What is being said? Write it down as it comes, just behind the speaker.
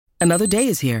Another day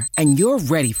is here, and you're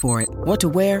ready for it. What to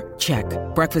wear? Check.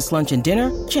 Breakfast, lunch, and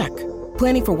dinner? Check.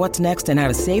 Planning for what's next and how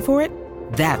to save for it?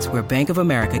 That's where Bank of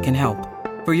America can help.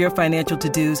 For your financial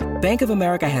to-dos, Bank of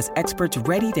America has experts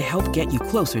ready to help get you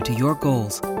closer to your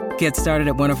goals. Get started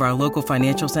at one of our local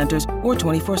financial centers or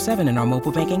 24/7 in our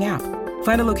mobile banking app.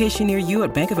 Find a location near you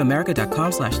at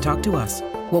bankofamerica.com/talktous.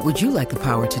 What would you like the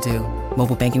power to do?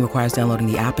 Mobile banking requires downloading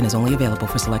the app and is only available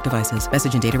for select devices.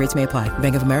 Message and data rates may apply.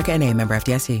 Bank of America N.A., member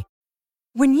FDIC.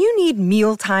 When you need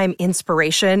mealtime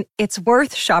inspiration, it's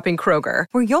worth shopping Kroger,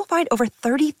 where you'll find over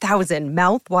 30,000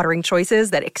 mouth-watering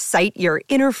choices that excite your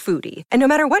inner foodie. And no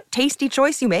matter what tasty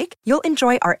choice you make, you'll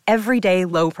enjoy our everyday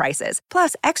low prices,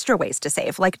 plus extra ways to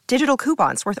save, like digital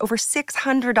coupons worth over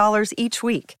 $600 each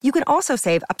week. You can also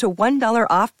save up to $1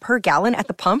 off per gallon at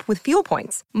the pump with fuel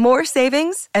points. More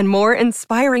savings and more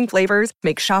inspiring flavors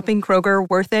make shopping Kroger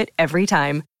worth it every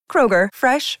time. Kroger,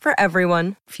 fresh for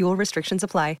everyone. Fuel restrictions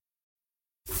apply.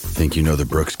 Think you know the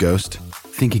Brooks Ghost?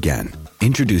 Think again.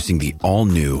 Introducing the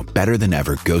all-new,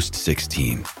 better-than-ever Ghost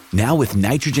 16. Now with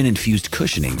nitrogen-infused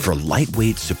cushioning for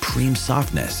lightweight, supreme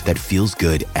softness that feels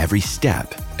good every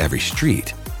step, every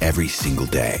street, every single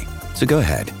day. So go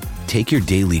ahead, take your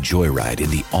daily joyride in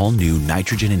the all-new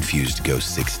nitrogen-infused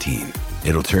Ghost 16.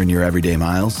 It'll turn your everyday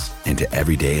miles into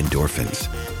everyday endorphins.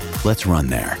 Let's run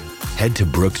there. Head to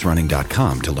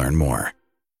brooksrunning.com to learn more.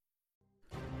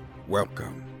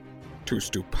 Welcome to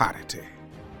Stupidity,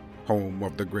 home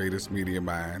of the greatest media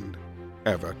mind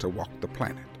ever to walk the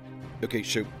planet. Okay,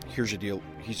 so here's the deal.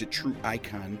 He's a true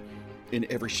icon in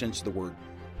every sense of the word.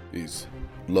 He's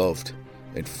loved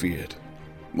and feared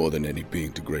more than any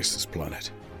being to grace this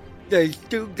planet. There's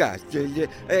two guys,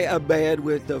 a man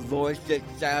with a voice that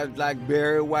sounds like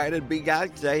Barry White and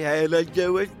Beyonce had a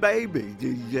Jewish baby.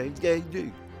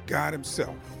 God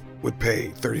himself would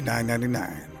pay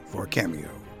 $39.99 for a cameo.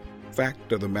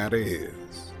 Fact of the matter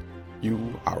is,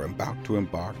 you are about to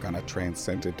embark on a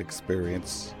transcendent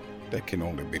experience that can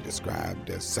only be described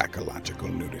as psychological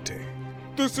nudity.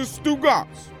 This is Stu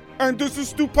Goss, and this is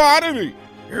Stupidity.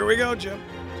 Here we go, Jim.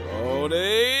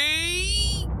 Tony!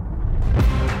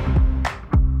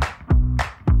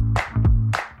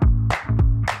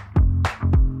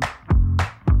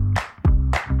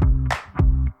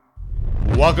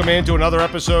 Welcome into another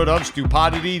episode of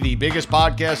Stupidity, the biggest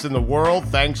podcast in the world,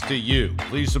 thanks to you.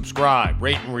 Please subscribe,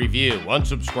 rate and review,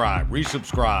 unsubscribe,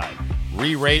 resubscribe,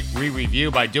 re-rate,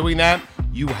 re-review. By doing that,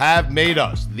 you have made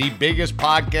us the biggest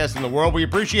podcast in the world. We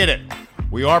appreciate it.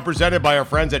 We are presented by our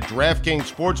friends at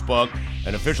DraftKings Sportsbook,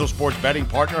 an official sports betting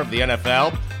partner of the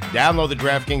NFL. Download the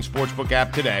DraftKings Sportsbook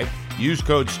app today. Use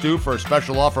code STU for a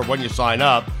special offer when you sign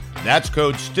up. That's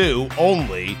code STU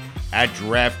only at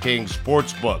DraftKings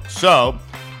Sportsbook. So,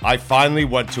 I finally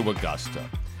went to Augusta.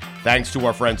 Thanks to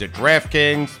our friends at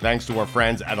DraftKings, thanks to our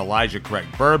friends at Elijah Craig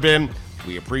Bourbon.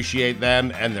 We appreciate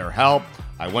them and their help.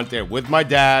 I went there with my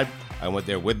dad. I went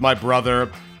there with my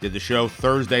brother. Did the show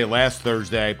last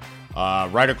Thursday,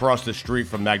 right across the street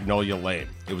from Magnolia Lane.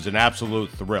 It was an absolute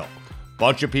thrill.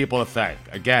 Bunch of people to thank.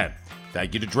 Again,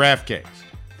 thank you to DraftKings.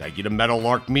 Thank you to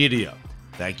Meadowlark Media.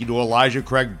 Thank you to Elijah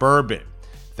Craig Bourbon.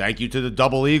 Thank you to the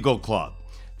Double Eagle Club.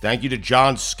 Thank you to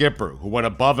John Skipper, who went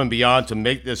above and beyond to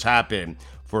make this happen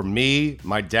for me,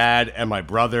 my dad, and my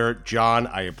brother. John,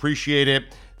 I appreciate it.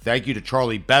 Thank you to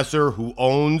Charlie Besser, who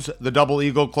owns the Double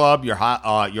Eagle Club. Your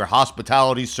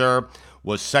hospitality, sir,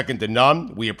 was second to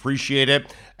none. We appreciate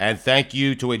it. And thank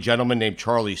you to a gentleman named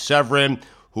Charlie Severin,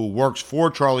 who works for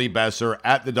Charlie Besser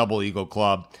at the Double Eagle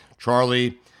Club.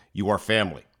 Charlie, you are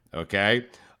family, okay?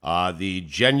 The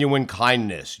genuine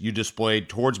kindness you displayed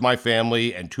towards my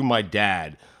family and to my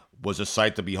dad was a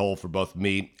sight to behold for both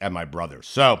me and my brother.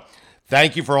 So,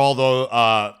 thank you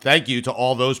to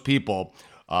all those people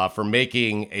for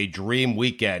making a dream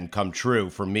weekend come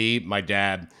true for me, my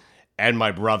dad, and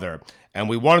my brother. And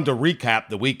we wanted to recap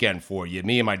the weekend for you,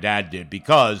 me and my dad did,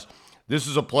 because this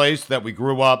is a place that we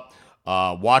grew up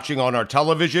watching on our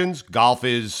televisions. Golf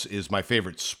is my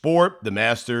favorite sport. The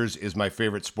Masters is my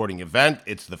favorite sporting event.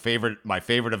 It's my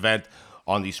favorite event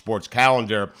on the sports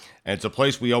calendar, and it's a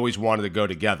place we always wanted to go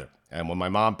together. And when my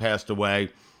mom passed away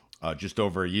just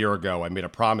over a year ago, I made a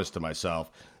promise to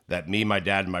myself that me, my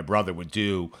dad, and my brother would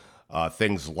do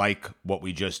things like what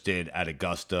we just did at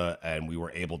Augusta, and we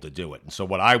were able to do it. And so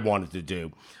what I wanted to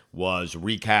do was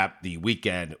recap the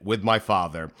weekend with my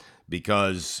father,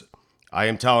 because I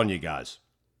am telling you guys,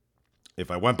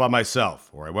 if I went by myself,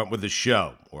 or I went with the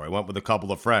show, or I went with a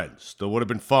couple of friends, still would have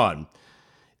been fun.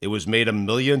 It was made a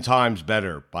million times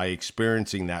better by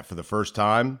experiencing that for the first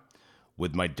time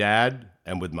with my dad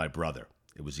and with my brother.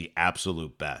 It was the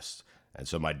absolute best. And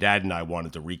so my dad and I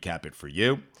wanted to recap it for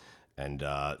you. And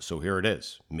so here it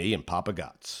is, me and Papa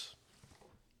Gotts.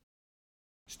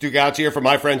 Stu Gotts here from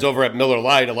my friends over at Miller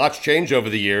Lite. A lot's changed over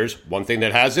the years. One thing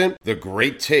that hasn't, the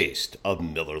great taste of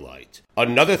Miller Lite.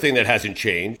 Another thing that hasn't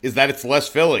changed is that it's less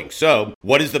filling. So,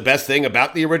 what is the best thing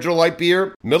about the original light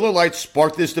beer? Miller Lite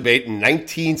sparked this debate in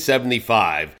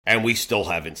 1975, and we still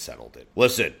haven't settled it.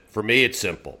 Listen, for me, it's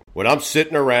simple. When I'm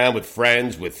sitting around with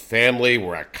friends, with family,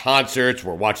 we're at concerts,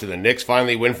 we're watching the Knicks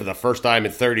finally win for the first time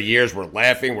in 30 years, we're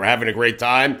laughing, we're having a great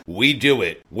time, we do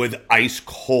it with ice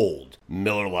cold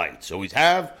Miller Lites. Always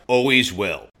have, always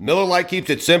will. Miller Lite keeps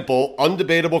it simple,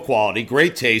 undebatable quality,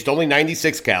 great taste, only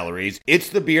 96 calories. It's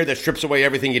the beer that strips away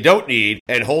everything you don't need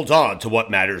and holds on to what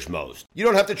matters most. You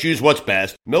don't have to choose what's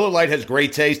best. Miller Lite has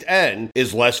great taste and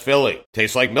is less filling.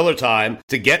 Tastes like Miller time.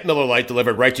 To get Miller Lite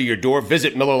delivered right to your door,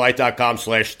 visit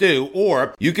MillerLite.com/stew,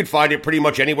 or you can find it pretty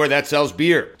much anywhere that sells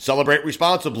beer. Celebrate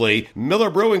responsibly. Miller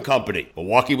Brewing Company,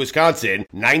 Milwaukee, Wisconsin.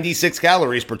 96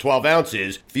 calories per 12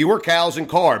 ounces. Fewer calories and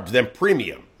carbs than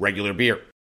premium regular beer.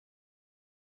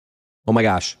 Oh my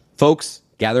gosh. Folks,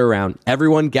 gather around.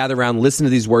 Everyone gather around. Listen to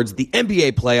these words. The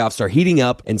NBA playoffs are heating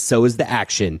up, and so is the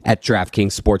action at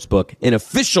DraftKings Sportsbook, an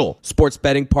official sports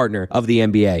betting partner of the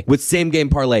NBA. With same-game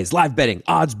parlays, live betting,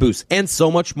 odds boosts, and so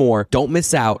much more, don't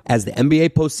miss out as the NBA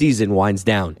postseason winds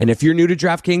down. And if you're new to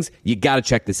DraftKings, you got to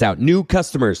check this out. New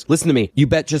customers, listen to me. You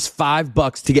bet just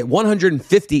 $5 to get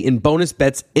 $150 in bonus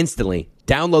bets instantly.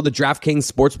 Download the DraftKings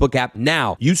Sportsbook app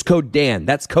now. Use code DAN.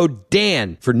 That's code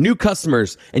DAN for new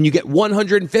customers, and you get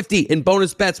 $150 in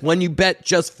bonus bets when you bet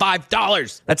just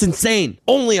 $5. That's insane.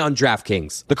 Only on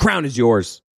DraftKings. The crown is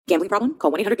yours. Gambling problem?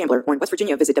 Call 1-800-GAMBLER, or in West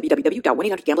Virginia, visit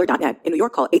www.1800gambler.net. In New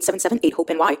York, call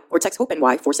 877-8-HOPE-NY or text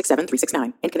HOPE-NY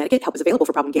 467-369. In Connecticut, help is available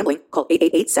for problem gambling. Call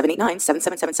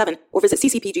 888-789-7777 or visit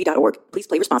ccpg.org. Please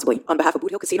play responsibly. On behalf of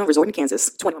Boot Hill Casino Resort in Kansas.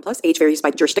 21 plus, age varies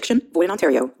by jurisdiction. Void in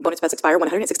Ontario. Bonus bets expire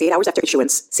 168 hours after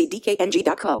issuance. See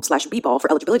dkng.co/bball for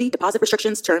eligibility, deposit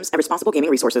restrictions, terms, and responsible gaming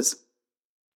resources.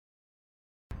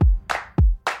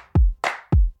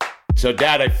 So,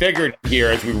 Dad, I figured here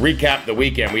as we recap the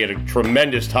weekend, we had a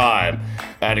tremendous time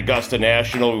at Augusta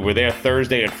National. We were there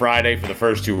Thursday and Friday for the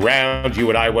first two rounds. You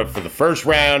and I went for the first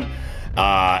round.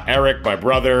 Eric, my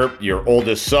brother, your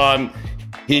oldest son,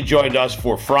 he joined us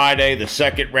for Friday, the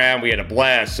second round. We had a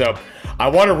blast. So I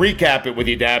want to recap it with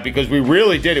you, Dad, because we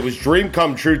really did. It was dream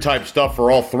come true type stuff for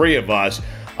all three of us.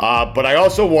 But I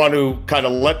also want to kind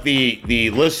of let the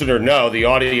listener know, the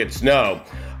audience know.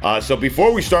 So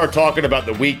before we start talking about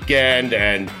the weekend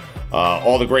and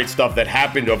all the great stuff that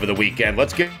happened over the weekend,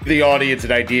 let's give the audience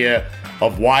an idea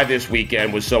of why this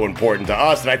weekend was so important to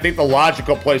us. And I think the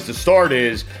logical place to start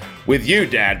is with you,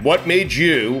 Dad. What made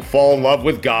you fall in love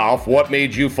with golf? What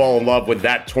made you fall in love with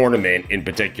that tournament in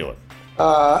particular?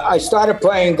 I started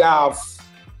playing golf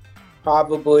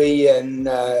probably in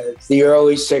the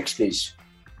early 60s.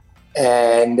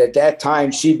 And at that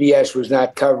time, CBS was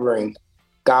not covering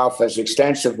golf as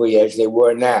extensively as they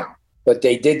were now, but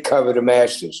they did cover the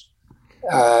Masters.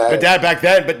 But Dad, back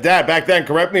then,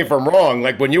 correct me if I'm wrong,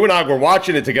 like when you and I were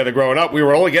watching it together growing up, we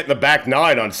were only getting the back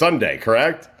nine on Sunday,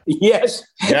 correct? Yes.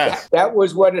 That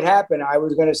was what had happened. I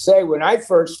was going to say, when I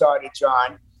first started,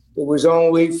 John, it was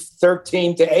only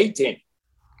 13 to 18.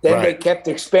 Then They kept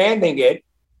expanding it,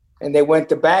 and they went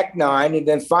to back nine, and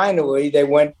then finally they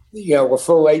went, a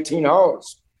full 18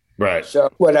 holes. Right.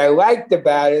 So what I liked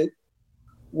about it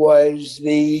was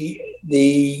the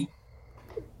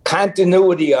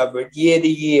continuity of it year to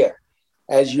year.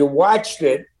 As you watched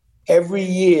it every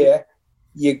year,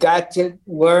 you got to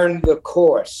learn the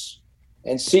course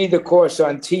and see the course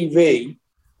on TV,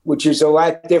 which is a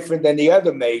lot different than the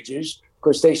other majors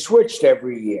because they switched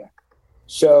every year.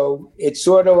 So it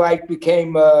sort of like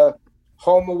became a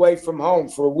home away from home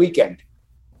for a weekend.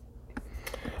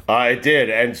 It did.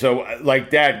 And so, like,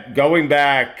 Dad, going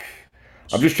back,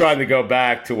 I'm just trying to go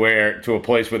back to a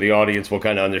place where the audience will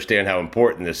kind of understand how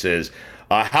important this is.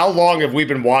 How long have we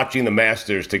been watching the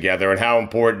Masters together, and how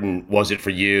important was it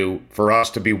for us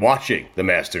to be watching the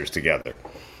Masters together?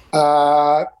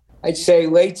 I'd say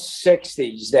late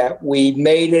 60s that we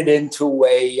made it into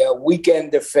a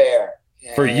weekend affair.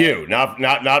 For you,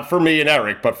 not for me and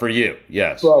Eric, but for you,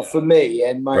 yes. Well, for me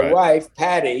and my wife,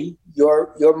 Patty,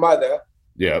 your mother.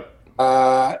 Yep.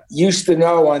 Used to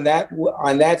know on that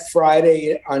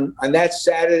Friday, on that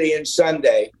Saturday and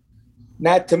Sunday,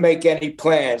 not to make any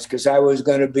plans because I was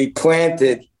going to be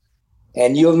planted,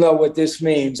 and you'll know what this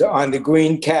means, on the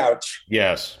green couch.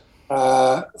 Yes.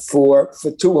 For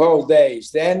 2 whole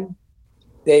days. Then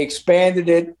they expanded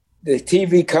it, the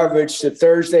TV coverage, to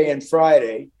Thursday and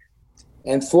Friday.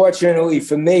 And fortunately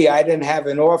for me, I didn't have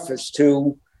an office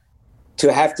to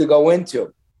have to go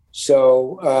into.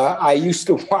 So I used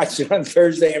to watch it on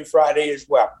Thursday and Friday as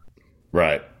well.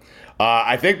 Right.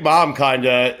 I think Mom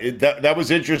that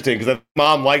was interesting because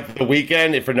Mom liked the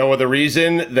weekend, if for no other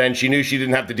reason, then she knew she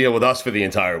didn't have to deal with us for the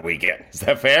entire weekend. Is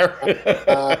that fair?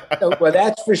 Well,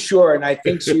 that's for sure. And I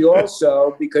think she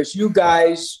also, because you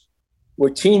guys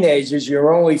were teenagers,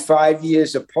 you're only 5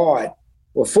 years apart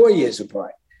or 4 years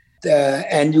apart.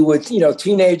 And you were,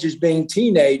 teenagers being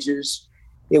teenagers,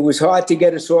 it was hard to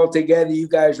get us all together. You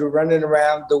guys were running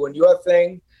around doing your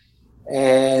thing.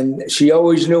 And she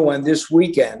always knew on this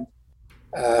weekend,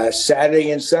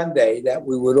 Saturday and Sunday, that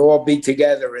we would all be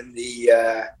together in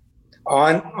the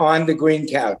on the green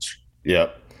couch.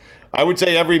 Yep. I would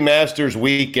say every Masters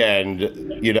weekend,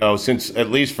 since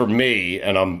at least for me,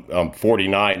 and I'm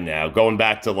 49 now, going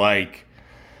back to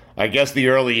I guess the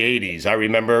early 80s, I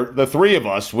remember the three of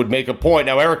us would make a point.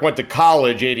 Now, Eric went to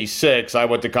college, 86. I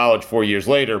went to college 4 years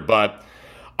later, but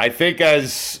I think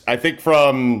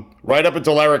from right up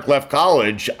until Eric left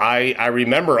college, I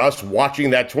remember us watching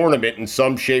that tournament in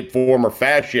some shape, form, or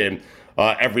fashion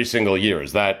every single year.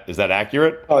 Is that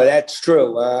accurate? Oh, that's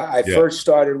true. I first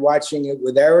started watching it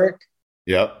with Eric.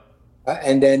 Yep.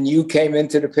 And then you came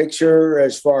into the picture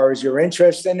as far as your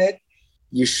interest in it.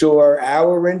 You saw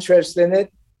our interest in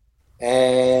it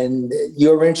and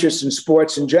your interest in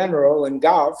sports in general and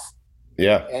golf.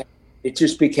 Yeah. And it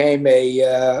just became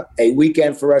a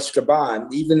weekend for us to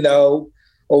bond, even though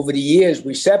over the years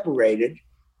we separated,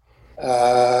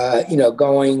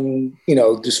 going,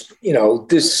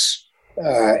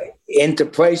 into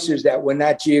places that were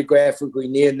not geographically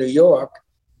near New York.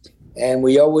 And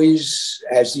we always,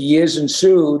 as the years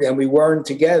ensued and we weren't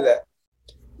together,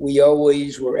 we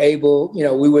always were able,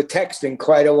 we were texting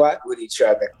quite a lot with each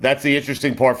other. That's the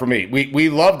interesting part for me. We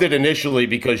loved it initially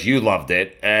because you loved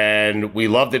it, and we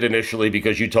loved it initially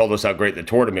because you told us how great the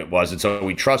tournament was, and so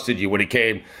we trusted you when it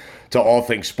came to all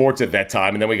things sports at that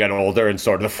time, and then we got older and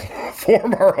started to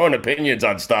form our own opinions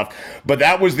on stuff. But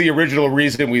that was the original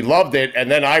reason we loved it,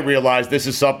 and then I realized this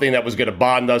is something that was going to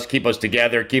bond us, keep us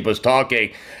together, keep us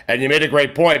talking, and you made a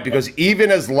great point, because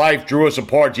even as life drew us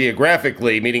apart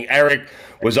geographically, meaning Eric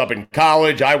was up in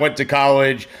college, I went to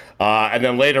college, and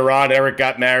then later on, Eric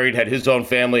got married, had his own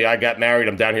family. I got married.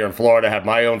 I'm down here in Florida, have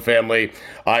my own family.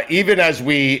 Even as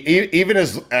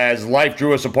life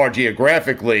drew us apart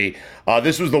geographically,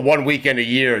 this was the one weekend a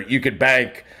year you could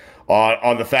bank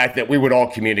on the fact that we would all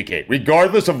communicate.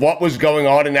 Regardless of what was going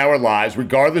on in our lives,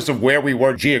 regardless of where we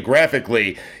were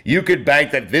geographically, you could bank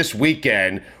that this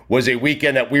weekend was a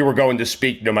weekend that we were going to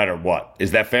speak no matter what. Is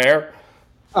that fair?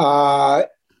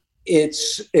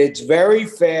 It's very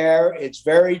fair. It's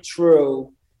very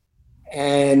true.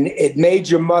 And it made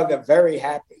your mother very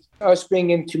happy. Us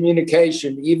being in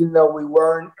communication, even though we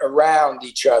weren't around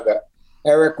each other,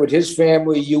 Eric with his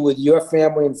family, you with your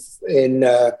family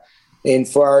in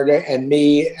Florida, and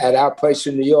me at our place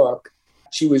in New York,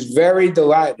 she was very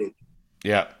delighted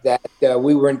that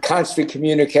we were in constant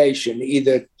communication,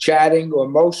 either chatting or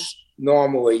most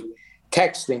normally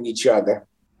texting each other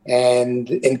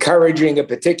and encouraging a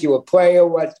particular player,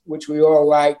 which we all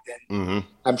liked. And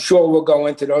I'm sure we'll go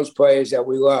into those players that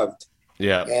we loved.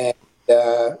 Yeah. And,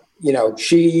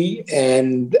 she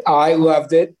and I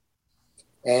loved it.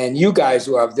 And you guys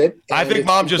loved it. I think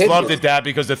Mom just loved it, Dad,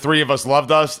 because the three of us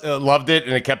loved it,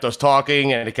 and it kept us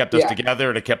talking, and it kept us together,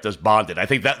 and it kept us bonded. I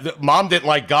think that Mom didn't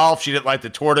like golf. She didn't like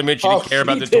the tournament. She didn't care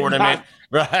about the tournament.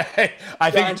 Right? I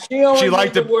think she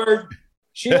liked the word.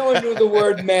 She only knew the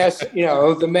word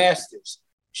the Masters.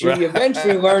 She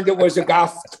eventually learned it was a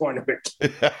golf tournament.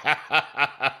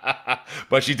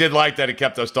 But she did like that it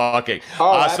kept us talking.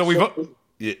 So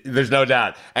there's no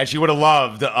doubt. And she would have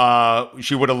loved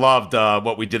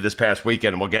what we did this past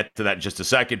weekend, and we'll get to that in just a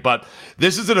second. But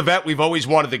this is an event we've always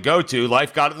wanted to go to.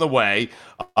 Life got in the way.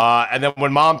 And then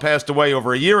when Mom passed away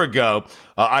over a year ago,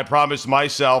 I promised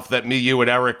myself that me, you, and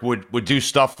Eric would do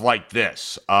stuff like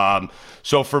this.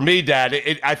 So for me, Dad,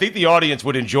 I think the audience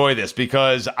would enjoy this,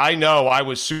 because I know I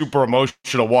was super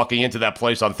emotional walking into that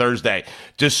place on Thursday.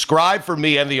 Describe for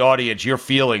me and the audience your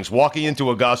feelings walking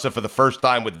into Augusta for the first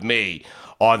time with me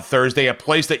on Thursday, a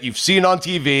place that you've seen on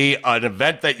TV, an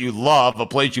event that you love, a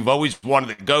place you've always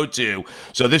wanted to go to.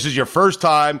 So this is your first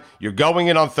time. You're going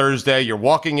in on Thursday. You're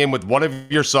walking in with one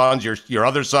of your sons. Your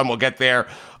other son will get there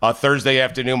Thursday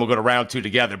afternoon. We'll go to round two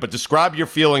together. But describe your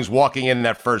feelings walking in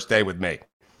that first day with me.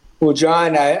 Well,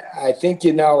 John, I think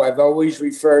I've always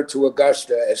referred to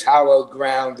Augusta as hallowed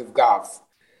ground of golf.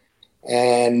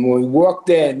 And when we walked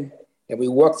in and we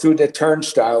walked through the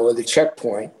turnstile or the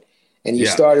checkpoint, and you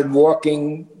started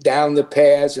walking down the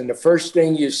paths, and the first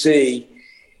thing you see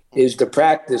is the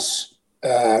practice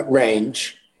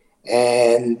range.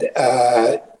 And,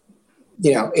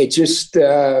 it just,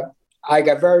 I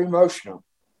got very emotional.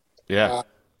 Yeah.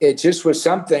 It just was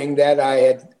something that I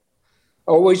had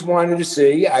always wanted to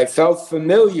see. I felt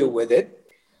familiar with it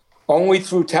only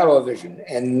through television.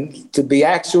 And to be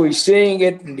actually seeing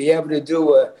it and be able to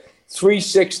do a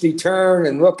 360 turn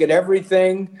and look at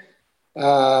everything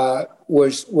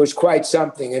was quite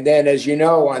something. And then, as you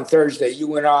know, on Thursday,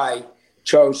 you and I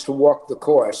chose to walk the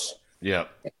course. Yeah.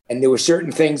 And there were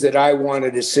certain things that I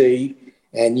wanted to see,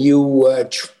 and you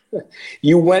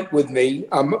went with me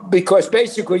because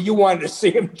basically you wanted to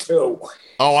see them too.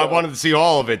 Oh, I wanted to see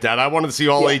all of it, Dad. I wanted to see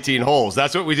all 18 holes.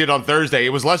 That's what we did on Thursday. It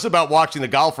was less about watching the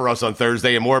golf for us on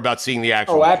Thursday and more about seeing the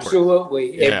actual. Oh,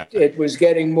 absolutely. Yeah. It was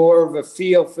getting more of a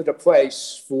feel for the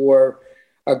place for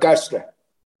Augusta.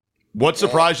 What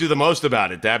surprised you the most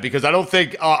about it, Dad? Because I don't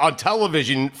think on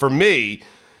television, for me,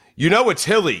 it's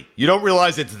hilly. You don't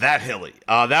realize it's that hilly.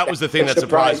 That was the thing that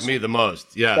surprised me the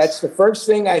most. Yes. That's the first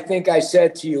thing I think I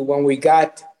said to you when we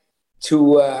got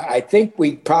to, I think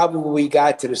we probably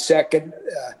got to the second,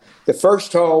 the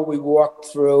first hole we walked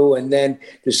through, and then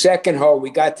the second hole we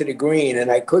got to the green,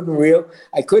 and I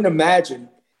couldn't imagine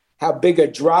how big a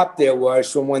drop there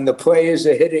was from when the players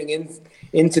are hitting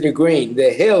into the green. The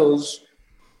hills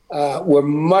were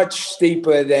much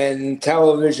steeper than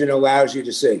television allows you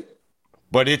to see.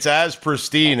 But it's as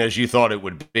pristine as you thought it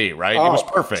would be, right? It was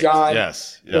perfect. John,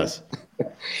 yes.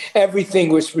 Everything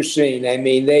was pristine. I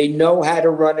mean, they know how to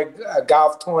run a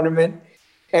golf tournament.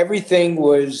 Everything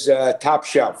was top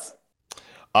shelf.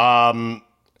 I'm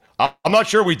not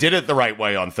sure we did it the right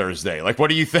way on Thursday. Like, what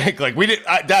do you think? Like, we did,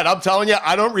 Dad, I'm telling you,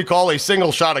 I don't recall a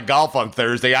single shot of golf on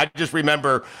Thursday. I just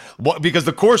remember because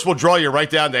the course will draw you right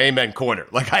down to Amen Corner.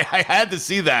 Like, I had to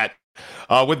see that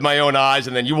with my own eyes,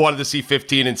 and then you wanted to see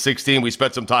 15 and 16. We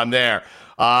spent some time there.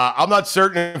 I'm not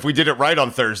certain if we did it right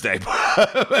on Thursday. What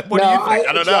do you think?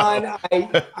 I don't know.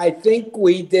 John, I think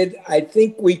we did. I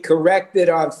think we corrected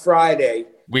on Friday.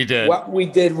 We did. What we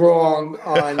did wrong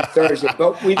on Thursday.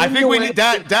 But we didn't I think we need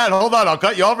Dad, hold on. I'll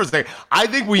cut you off for a second. I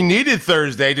think we needed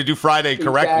Thursday to do Friday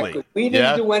correctly. Exactly. We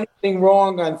didn't do anything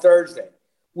wrong on Thursday.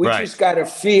 We just got a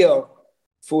feel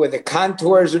for the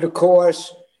contours of the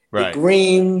course, the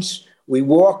greens. We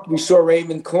saw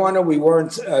Raymond Corner. We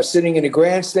weren't sitting in a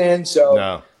grandstand.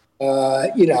 So,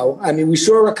 we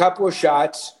saw a couple of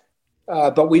shots,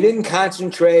 but we didn't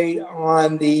concentrate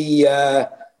on the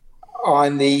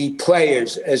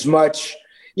players as much.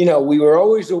 We were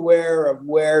always aware of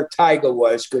where Tiger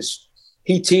was because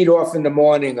he teed off in the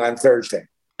morning on Thursday.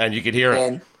 And you could hear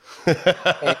it.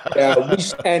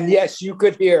 And yes, you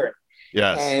could hear it.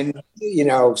 Yes. And, we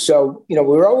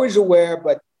were always aware,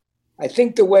 but I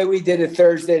think the way we did it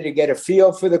Thursday to get a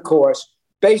feel for the course,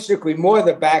 basically more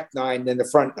the back nine than the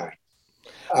front nine.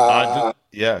 Go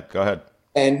ahead.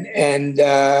 And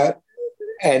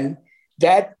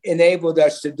that enabled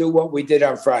us to do what we did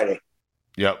on Friday.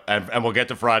 Yep, and we'll get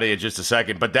to Friday in just a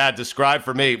second. But Dad, describe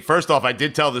for me, first off, I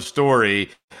did tell the story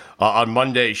on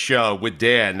Monday's show with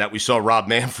Dan that we saw Rob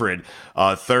Manfred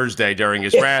Thursday during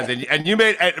his round. And you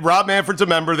made Rob Manfred's a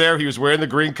member there. He was wearing the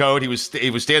green coat. He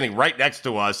was standing right next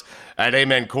to us at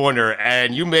Amen Corner.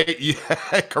 And you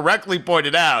correctly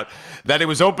pointed out that it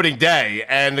was opening day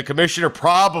and the commissioner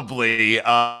probably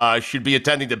should be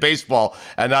attending to baseball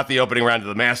and not the opening round of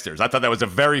the Masters. I thought that was a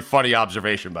very funny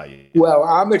observation by you. Well,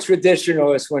 I'm a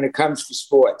traditionalist when it comes to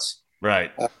sports.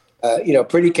 Right.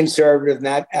 Pretty conservative,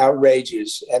 not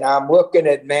outrageous. And I'm looking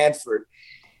at Manfred,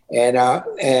 and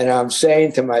I'm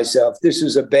saying to myself, this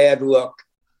is a bad look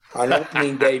on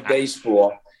opening day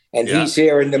baseball. And he's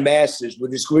here in the Masters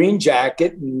with his green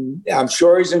jacket, and I'm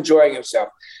sure he's enjoying himself.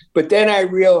 But then I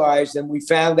realized, and we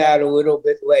found out a little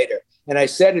bit later, and I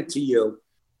said it to you,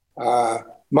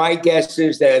 my guess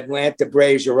is that Atlanta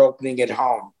Braves are opening at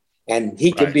home, and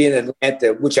he could be in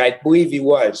Atlanta, which I believe he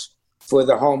was, for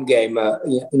the home game,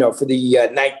 for the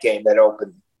night game that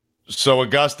opened. So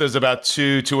Augusta's about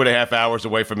 2.5 hours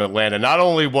away from Atlanta. Not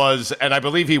only and I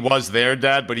believe he was there,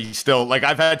 Dad, but he's still,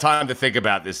 I've had time to think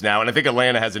about this now, and I think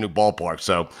Atlanta has a new ballpark,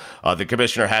 so the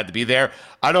commissioner had to be there.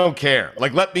 I don't care.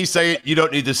 Let me say it. You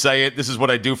don't need to say it. This is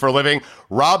what I do for a living.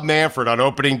 Rob Manfred on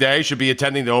opening day should be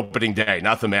attending the opening day,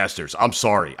 not the Masters. I'm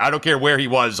sorry. I don't care where he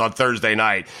was on Thursday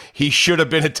night. He should have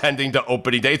been attending the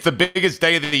opening day. It's the biggest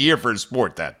day of the year for his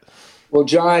sport, Dad. Well,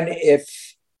 John,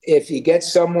 if you get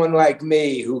someone like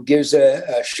me who gives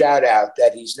a shout out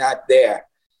that he's not there,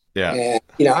 and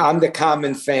I'm the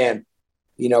common fan,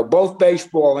 both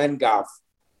baseball and golf,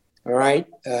 All right.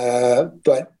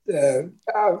 But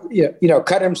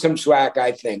cut him some slack,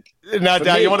 I think. Now,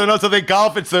 you want to know something?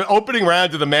 Golf, it's the opening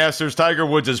round of the Masters. Tiger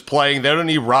Woods is playing. They don't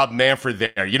need Rob Manfred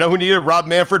there. You know who needed Rob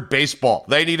Manfred? Baseball.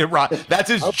 They needed Rob. That's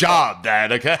his job,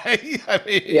 Dad, okay? I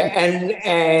mean, yeah,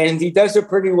 and he does it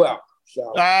pretty well.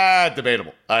 So.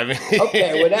 Debatable. I mean,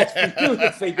 okay, well, that's for you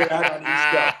to figure out on these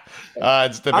guys.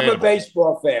 It's debatable. I'm a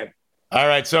baseball fan. All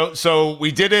right, so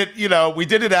we did it, we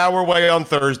did it our way on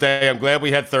Thursday. I'm glad we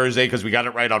had Thursday because we got it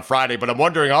right on Friday. But I'm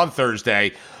wondering on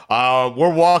Thursday,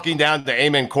 we're walking down the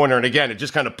Amen Corner, and again, it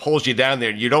just kind of pulls you down there,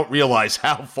 and you don't realize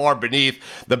how far beneath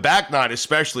the back nine,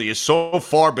 especially, is so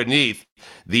far beneath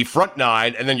the front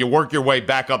nine, and then you work your way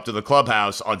back up to the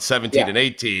clubhouse on 17 and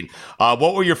 18.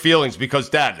 What were your feelings? Because,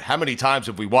 Dad, how many times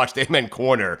have we watched Amen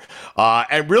Corner?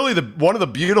 And really, one of the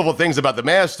beautiful things about the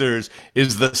Masters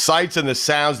is the sights and the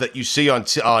sounds that you see on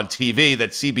TV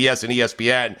that CBS and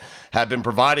ESPN have been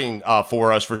providing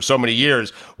for us for so many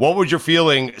years. What was your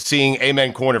feeling seeing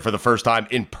Amen Corner for the first time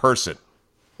in person?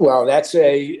 Well,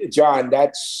 John,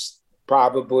 that's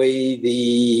probably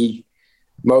the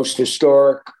most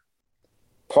historic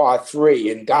par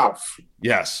 3 in golf.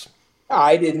 Yes.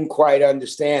 I didn't quite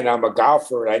understand. I'm a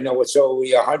golfer, and I know it's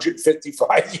only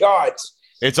 155 yards.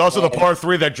 It's also the par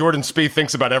 3 that Jordan Spieth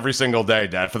thinks about every single day,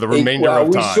 Dad, for the remainder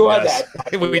of time. We saw that.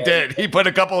 We did. He put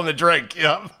a couple in the drink.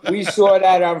 Yeah. We saw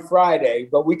that on Friday,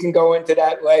 but we can go into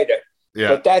that later. Yeah.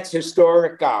 But that's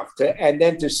historic golf. And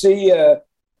then to see a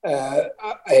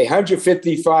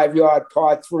 155-yard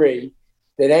par 3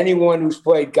 that anyone who's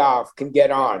played golf can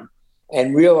get on,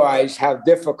 and realize how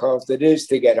difficult it is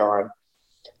to get on.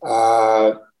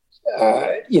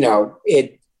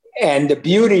 And the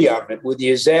beauty of it with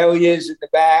the azaleas in the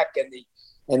back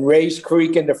and Rays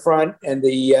Creek in the front and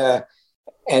the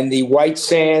white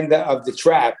sand of the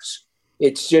traps.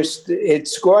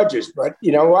 It's gorgeous. But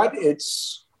you know what?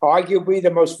 It's arguably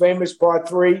the most famous par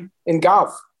 3 in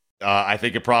golf. I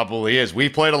think it probably is. We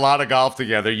played a lot of golf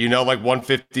together. Like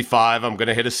 155, I'm going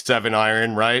to hit a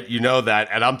 7-iron, right? You know that.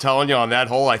 And I'm telling you, on that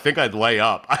hole, I think I'd lay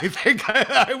up. I think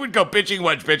I would go pitching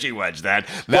wedge. That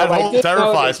hole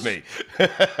terrifies me.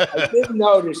 I did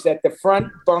notice that the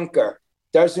front bunker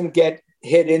doesn't get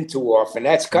hit into often.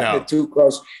 That's cutting it too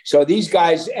close. So these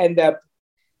guys end up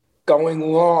going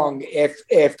long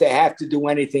if they have to do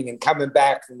anything and coming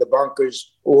back from the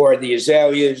bunkers or the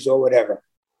azaleas or whatever.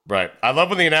 Right. I love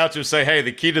when the announcers say, hey,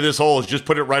 the key to this hole is just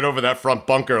put it right over that front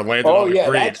bunker and land it on the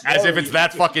green. As if it's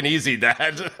that fucking easy,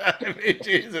 Dad. I mean,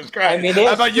 Jesus Christ.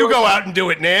 How about you go out and do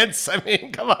it, Nance? I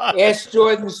mean, come on. Ask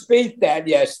Jordan Spieth that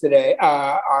yesterday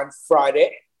on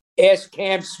Friday. Ask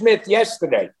Cam Smith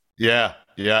yesterday. Yeah.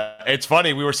 It's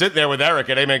funny. We were sitting there with Eric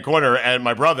at Amen Corner and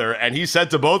my brother, and he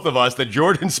said to both of us that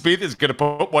Jordan Spieth is going to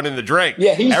put one in the drink.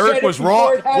 Yeah, Eric was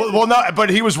wrong. Well, no, but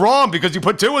he was wrong because he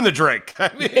put 2 in the drink. I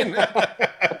mean,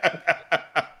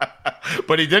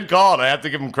 but he did call it. I have to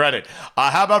give him credit.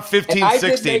 How about 15, I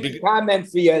 16? I did make a comment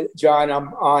for you, John,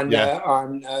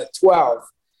 on 12.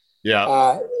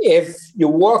 Yeah. If you're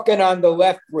walking on the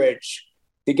left bridge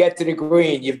to get to the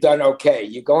green, you've done okay.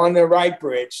 You go on the right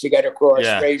bridge to get across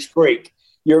Rays Creek.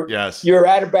 You're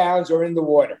out of bounds or in the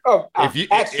water.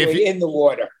 In the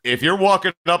water. If you're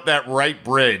walking up that right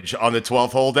bridge on the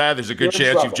 12th hole, Dad, there's a good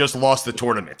chance you've just lost the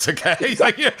tournament. Okay,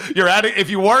 you're out of. If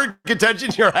you were in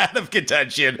contention, you're out of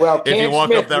contention. Well, if you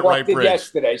walk up that right bridge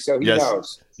yesterday, so he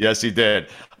knows. Yes, he did.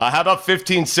 How about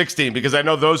 15, 16? Because I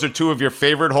know those are 2 of your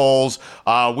favorite holes.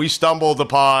 We stumbled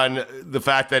upon the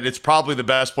fact that it's probably the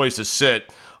best place to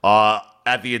sit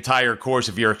at the entire course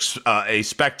if you're a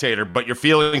spectator, but you're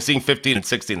seeing 15 and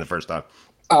 16 the first time.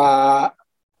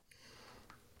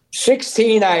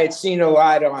 16 I had seen a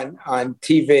lot on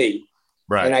TV.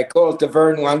 Right. And I called it the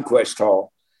Vern Lundquist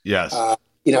hole. Yes.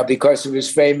 Because of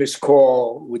his famous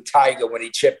call with Tiger when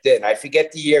he chipped in. I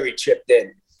forget the year he chipped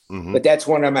in, but that's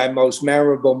one of my most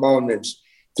memorable moments,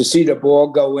 to see the ball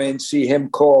go in, see him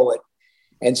call it,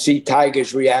 and see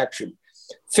Tiger's reaction.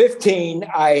 15,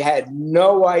 I had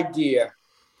no idea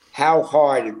how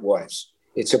hard it was.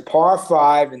 It's a par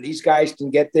 5, and these guys can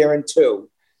get there in 2.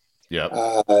 Yep.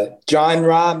 John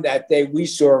Rahm, that day we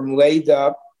saw him laid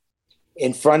up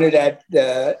in front of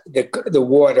the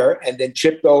water and then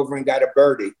chipped over and got a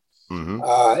birdie.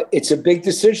 It's a big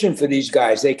decision for these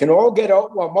guys. They can all get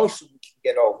over. Well, most of them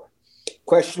can get over.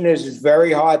 Question is, it's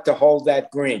very hard to hold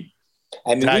that green.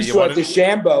 I mean, we saw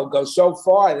DeChambeau go so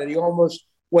far that he almost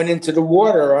went into the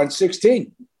water on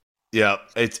 16. Yeah,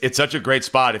 it's such a great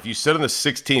spot. If you sit on the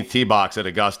 16th tee box at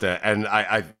Augusta, and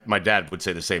my dad would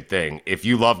say the same thing. If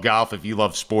you love golf, if you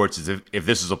love sports, if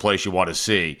this is a place you want to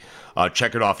see,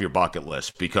 check it off your bucket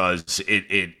list, because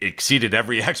it exceeded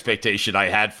every expectation I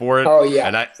had for it. Oh,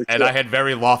 yeah. And I had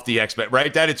very lofty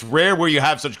right, Dad? It's rare where you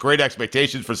have such great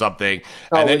expectations for something,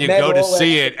 and then you go to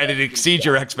see it and it exceeds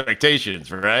your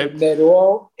expectations, right?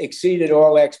 It exceeded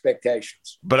all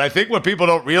expectations. But I think what people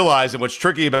don't realize, and what's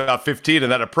tricky about 15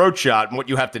 and that approach shot and what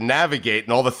you have to navigate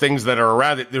and all the things that are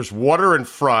around it, there's water in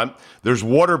front, there's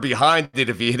water behind it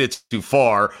if you hit it too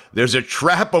far, there's a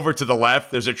trap over to the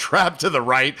left, there's a trap to the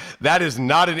right. That is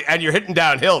not and you're hitting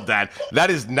downhill, Dad. That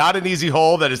is not an easy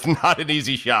hole. That is not an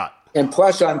easy shot. And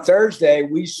plus, on Thursday,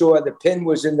 we saw the pin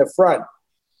was in the front,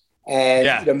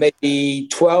 and maybe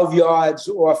 12 yards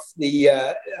off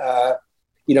the,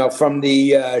 from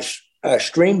the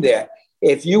stream there.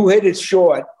 If you hit it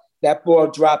short, that ball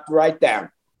dropped right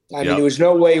down. I mean, there was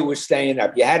no way it was staying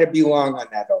up. You had to be long on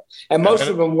that hole. And most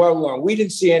of them were long. We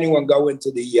didn't see anyone go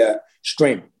into the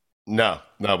stream. No,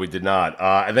 we did not.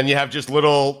 And then you have just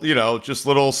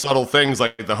little subtle things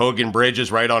like the Hogan Bridge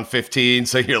is right on 15.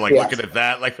 So you're like looking at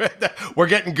that, like we're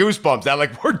getting goosebumps. That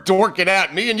like we're dorking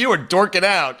out. Me and you are dorking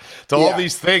out to all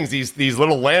these things, these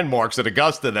little landmarks at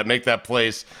Augusta that make that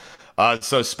place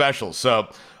so special. So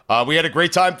we had a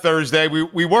great time Thursday.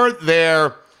 We weren't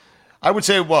there. I would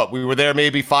say we were there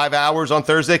maybe 5 hours on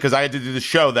Thursday because I had to do the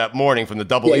show that morning from the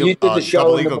Double Eagle, you did the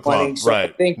show in the morning, Club. so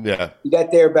Right. I think you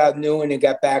got there about noon and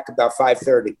got back about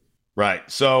 5:30. Right.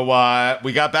 So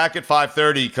we got back at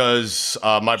 5:30 because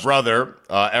my brother,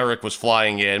 Eric, was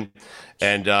flying in.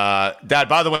 And Dad,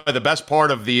 by the way, the best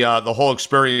part of the whole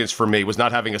experience for me was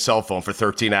not having a cell phone for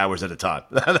 13 hours at a time.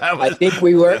 I think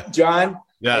we were, John.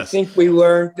 Yes. I think we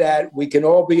learned that we can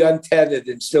all be untethered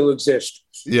and still exist.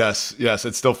 Yes,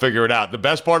 and still figure it out. The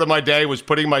best part of my day was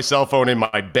putting my cell phone in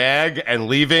my bag and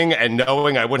leaving and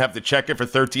knowing I wouldn't have to check it for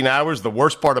 13 hours. The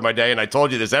worst part of my day, and I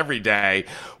told you this every day,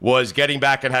 was getting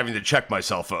back and having to check my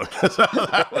cell phone. So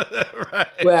that was, right.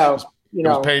 Well, it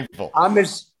was painful.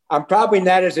 I'm probably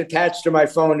not as attached to my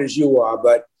phone as you are,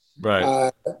 but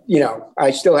right. I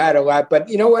still had a lot. But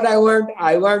you know what I learned?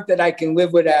 I learned that I can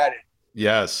live without it.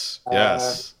 Yes.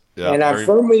 Yeah, and I'm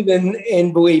firmly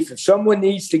in belief if someone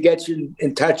needs to get you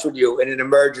in touch with you in an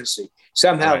emergency,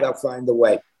 somehow they'll find a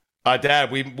way.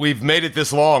 Dad, we've made it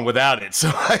this long without it,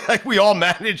 so we all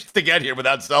managed to get here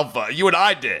without cell phone. You and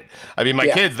I did. I mean, my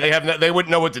kids, they wouldn't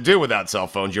know what to do without cell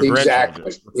phones. Your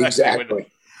grandchildren. Exactly.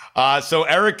 So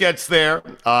Eric gets there.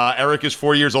 Eric is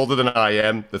 4 years older than I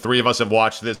am. The three of us have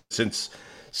watched this since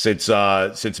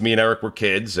me and Eric were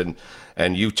kids, and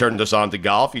you turned us on to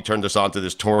golf. You turned us on to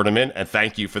this tournament, and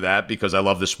thank you for that because I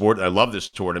love the sport. I love this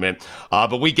tournament.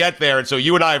 But we get there, and so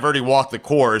you and I have already walked the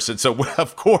course, and so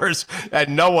of course,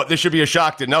 and no one. This should be a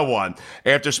shock to no one.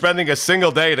 After spending a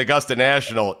single day at Augusta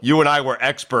National, you and I were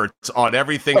experts on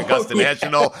everything Augusta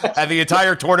National and the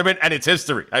entire tournament and its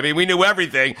history. I mean, we knew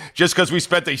everything just because we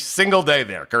spent a single day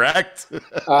there. Correct?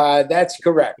 That's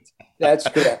correct.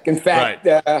 In fact.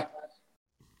 Right.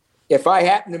 If I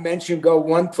happen to mention go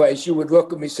one place, you would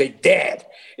look at me and say, Dad,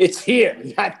 it's here,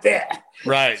 not there.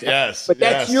 Right, so, yes. But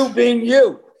that's you being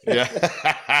you. Yeah.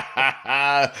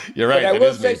 You're right. But I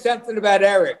will say something about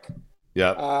Eric.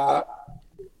 Yeah.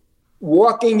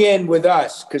 Walking in with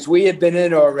us, because we had been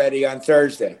in already on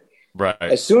Thursday. Right.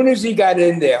 As soon as he got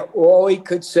in there, all he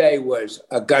could say was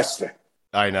Augusta.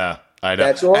 I know.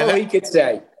 That's all he could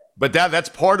say. But that's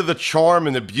part of the charm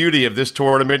and the beauty of this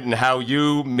tournament and how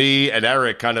you, me, and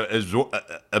Eric kind of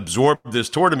absorbed this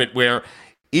tournament where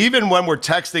even when we're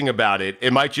texting about it,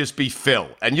 it might just be Phil.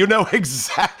 And you know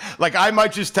exactly, like I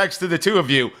might just text to the two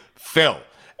of you, Phil.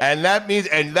 And that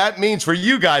means for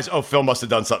you guys, Phil must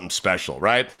have done something special,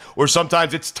 right? Or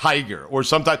sometimes it's Tiger, or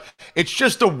sometimes it's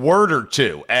just a word or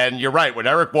two. And you're right, when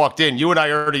Eric walked in, you and I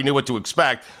already knew what to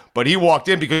expect. But he walked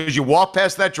in because you walk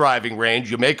past that driving range,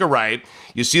 you make a right,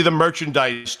 you see the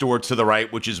merchandise store to the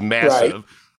right, which is massive,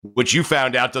 which you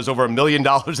found out does over $1 million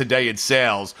a day in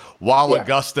sales while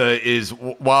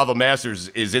while the Masters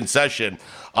is in session.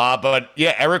 But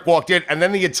Eric walked in, and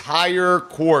then the entire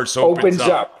course opens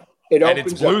up.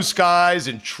 It's blue skies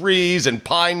and trees and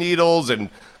pine needles and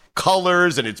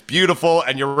colors, and it's beautiful.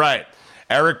 And you're right.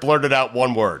 Eric blurted out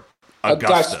one word,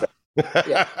 Augusta.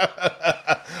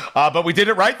 But we did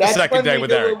it right the second day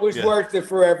with Eric. It was worth it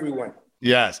for everyone.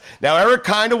 Yes. Now, Eric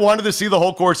kind of wanted to see the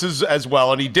whole courses as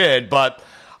well, and he did, but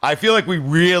I feel like we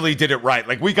really did it right.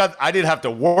 Like I didn't have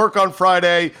to work on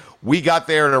Friday. We got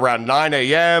there at around 9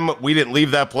 a.m. We didn't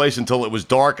leave that place until it was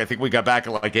dark. I think we got back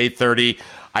at like 8:30.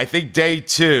 I think day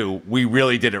two, we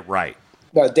really did it right.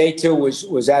 No, day two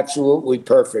was absolutely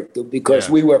perfect because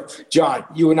we were, John,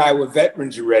 you and I were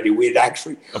veterans already. We had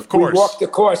actually, of course, we walked the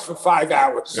course for 5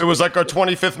 hours. It was like our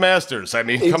 25th Masters. I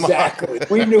mean, come on. Exactly.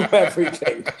 We knew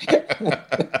everything.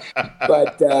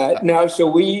 But no, so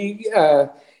we,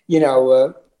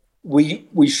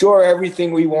 we saw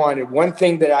everything we wanted. One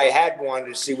thing that I had wanted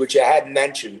to see, which I hadn't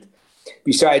mentioned,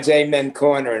 besides Amen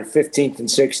Corner in 15th and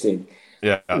 16th,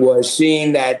 was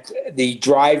seeing that the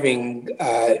driving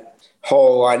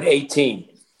hole on 18.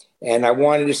 And I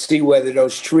wanted to see whether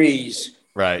those trees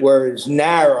were as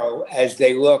narrow as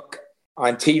they look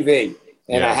on TV.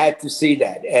 And I had to see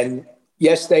that. And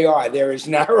yes, they are. They're as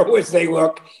narrow as they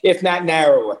look, if not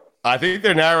narrower. I think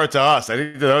they're narrow to us. I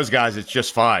think to those guys, it's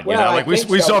just fine. Well, you know, like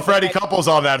we saw Freddie Couples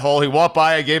on that hole. He walked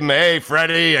by. I gave him hey,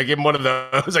 Freddie. I gave him one of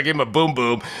those. I gave him a boom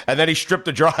boom. And then he stripped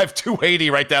the drive 280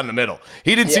 right down the middle.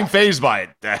 He didn't seem fazed by it,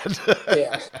 Dad.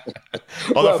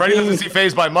 Although Freddie doesn't seem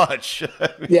fazed by much.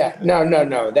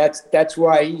 No. That's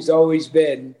why he's always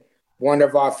been one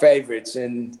of our favorites.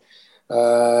 And,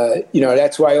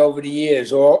 that's why over the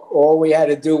years, all we had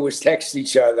to do was text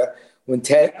each other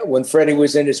when Freddie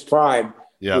was in his prime.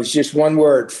 It was just one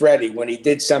word, Freddie, when he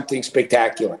did something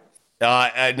spectacular.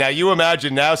 Now you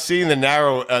imagine seeing the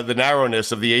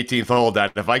narrowness of the 18th hole,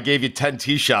 that if I gave you 10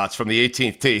 tee shots from the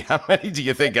 18th tee, how many do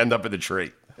you think end up in the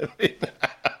tree?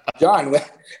 John,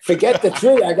 forget the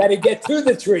tree. I got to get to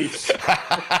the trees.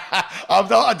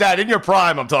 Dad, in your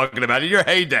prime, I'm talking about, in your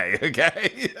heyday,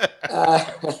 okay?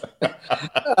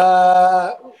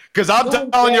 Because I'm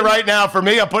telling you right now, for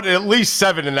me, I'm putting at least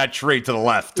 7 in that tree to the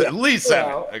left. At least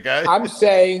 7, okay? I'm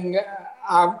saying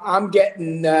I'm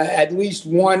getting at least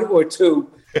 1 or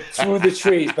 2 through the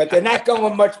trees, but they're not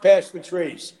going much past the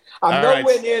trees. I'm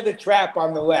nowhere near the trap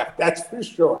on the left, that's for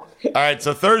sure. All right,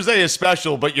 so Thursday is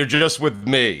special, but you're just with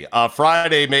me.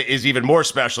 Friday is even more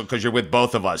special because you're with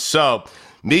both of us. So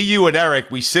me, you, and Eric,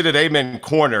 we sit at Amen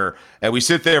Corner, and we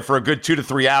sit there for a good 2 to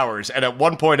 3 hours. And at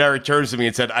one point, Eric turns to me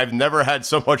and said, I've never had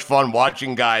so much fun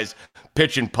watching guys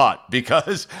pitch and putt,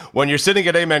 because when you're sitting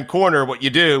at Amen Corner, what you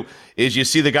do is you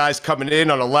see the guys coming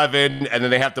in on 11, and then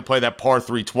they have to play that par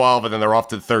 3 12, and then they're off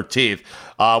to the 13th.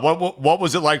 What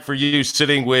was it like for you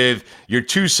sitting with your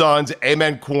 2 sons,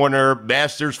 Amen Corner,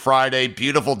 Masters Friday,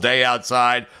 beautiful day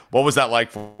outside? What was that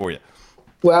like for you?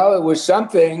 Well, it was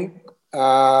something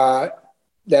that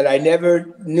I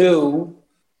never knew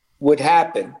would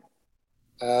happen.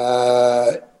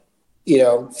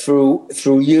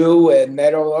 Through you and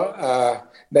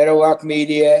Meadowlark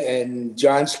Media and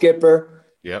John Skipper,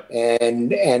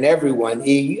 and everyone.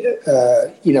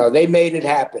 They made it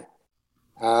happen.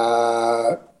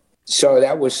 So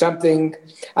that was something.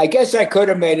 I guess I could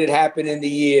have made it happen in the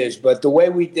years, but the way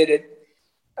we did it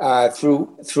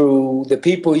through the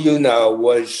people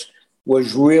was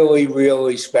really,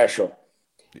 really special.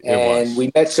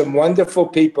 We met some wonderful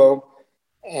people,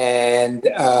 and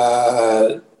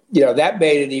that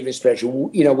made it even special.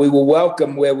 We were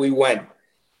welcome where we went.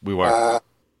 We were.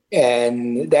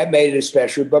 And that made it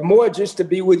special. But more just to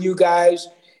be with you guys.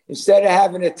 Instead of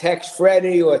having to text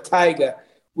Freddie or Tiger,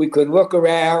 we could look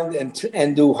around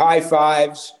and do high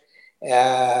fives.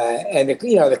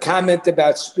 The comment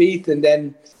about Spieth, and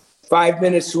then 5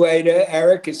 minutes later,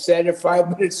 Eric has said it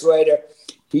 5 minutes later,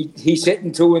 he's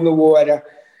hitting 2 in the water.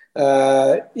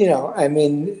 Not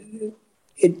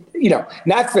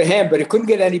for him, but it couldn't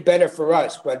get any better for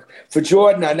us. But for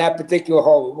Jordan on that particular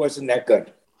hole, it wasn't that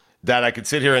good. Dad, I could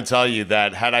sit here and tell you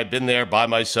that had I been there by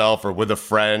myself or with a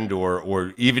friend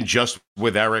or even just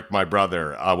with Eric, my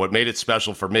brother, what made it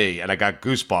special for me, and I got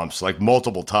goosebumps like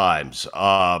multiple times,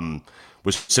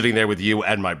 was sitting there with you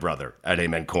and my brother at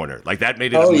Amen Corner. Like that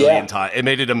made it a million times. It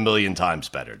made it a million times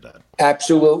better, Dad.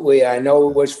 Absolutely. I know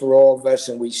it was for all of us,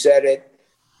 and we said it.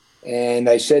 And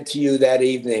I said to you that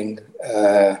evening,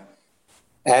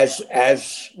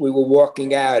 as we were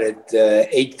walking out at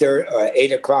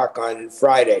 8 o'clock on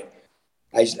Friday,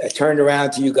 I turned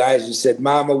around to you guys and said,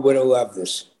 Mama would have loved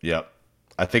this. Yep.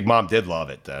 I think Mom did love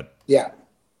it, Dad. Yeah.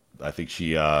 I think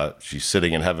she's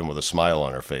sitting in heaven with a smile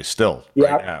on her face still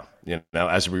right now,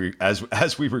 as we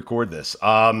record this.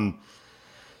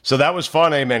 So that was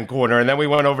fun, Amen Corner. And then we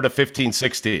went over to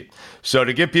 15-16. So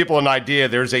to give people an idea,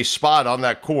 there's a spot on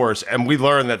that course, and we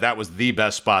learned that was the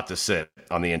best spot to sit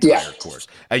on the entire course.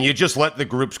 And you just let the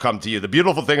groups come to you. The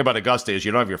beautiful thing about Augusta is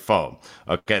you don't have your phone.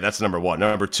 Okay, that's number one.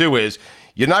 Number two is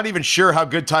you're not even sure how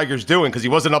good Tiger's doing because he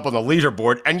wasn't up on the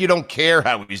leaderboard, and you don't care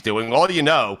how he's doing. All you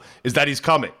know is that he's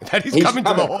coming, he's coming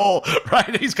to the hole,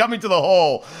 right? He's coming to the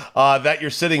hole that you're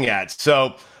sitting at.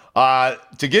 So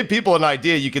to give people an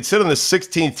idea, you can sit on the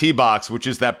 16th tee box, which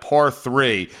is that par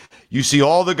 3. You see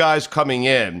all the guys coming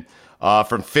in.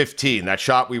 from 15, that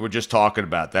shot we were just talking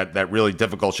about, that really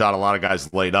difficult shot a lot of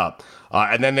guys laid up.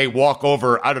 And then they walk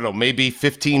over, I don't know, maybe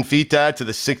 15 feet, Dad, to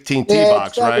the 16 tee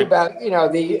box, it's right? About,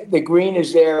 the green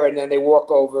is there, and then they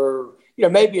walk over,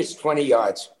 maybe it's 20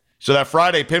 yards. So that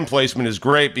Friday pin placement is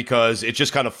great because it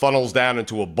just kind of funnels down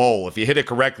into a bowl. If you hit it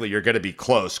correctly, you're going to be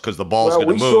close because the ball's going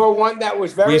to move. We saw one that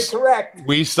was very correct.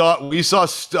 We saw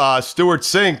Stewart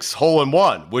Cink's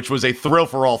hole-in-one, which was a thrill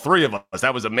for all three of us.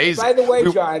 That was amazing. By the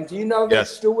way, John, do you know that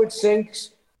Stewart Cink's,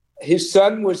 his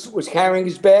son was carrying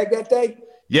his bag that day?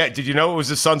 Yeah. Did you know it was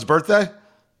his son's birthday?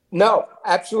 No,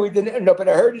 absolutely didn't. No, but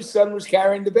I heard his son was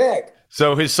carrying the bag.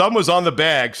 So his son was on the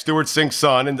bag, Stewart Cink's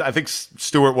son, and I think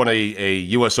Stewart won a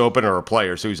U.S. Open or a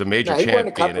player, so he's a major champion. He won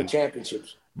a couple of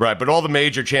championships. Right, but all the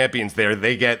major champions there,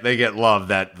 they get love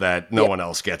that no one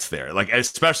else gets there. Like,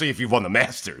 especially if you've won the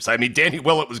Masters. I mean, Danny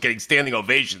Willett was getting standing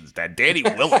ovations. That Danny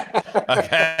Willett,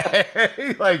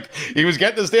 okay, like he was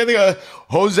getting the standing.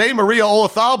 Jose Maria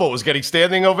Olazabal was getting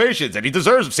standing ovations, and he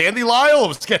deserves them. Sandy Lyle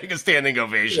was getting a standing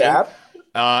ovation,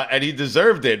 and he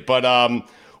deserved it. But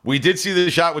we did see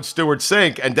the shot with Stewart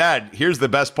Cink, and Dad, here's the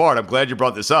best part. I'm glad you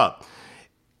brought this up.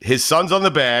 His son's on the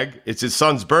bag. It's his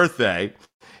son's birthday.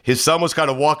 His son was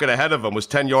kind of walking ahead of him, was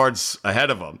 10 yards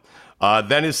ahead of him.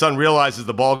 Then his son realizes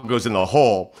the ball goes in the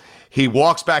hole. He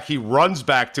walks back. He runs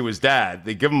back to his dad.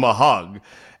 They give him a hug,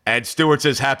 and Stewart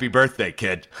says, "Happy birthday,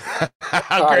 kid."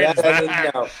 How great is that? I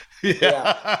didn't know.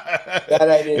 Yeah. That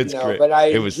I didn't know. Great. But I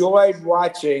enjoyed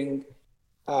watching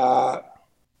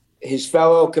his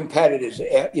fellow competitors,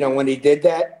 when he did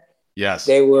that. Yes.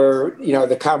 They were,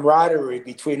 the camaraderie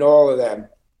between all of them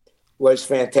was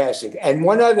fantastic. And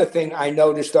one other thing I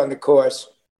noticed on the course,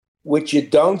 which you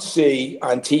don't see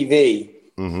on TV,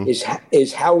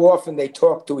 is how often they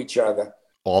talk to each other.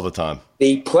 All the time.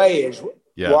 The players,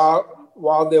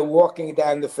 while they're walking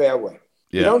down the fairway.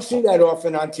 Yeah. You don't see that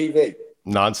often on TV.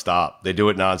 Nonstop. They do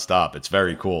it nonstop. It's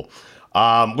very cool.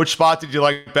 Which spot did you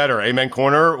like better, Amen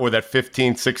Corner or that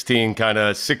 15, 16 kind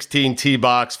of 16 tee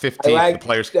box, 15 I like the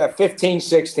players? 15,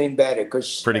 16 better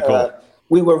because pretty cool.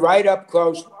 We were right up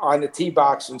close on the tee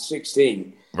box in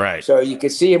 16. Right. So you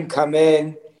could see them come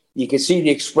in. You could see the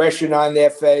expression on their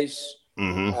face.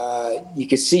 You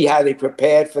could see how they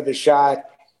prepared for the shot,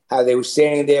 how they were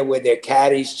standing there with their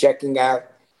caddies checking out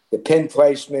the pin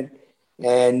placement.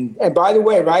 And by the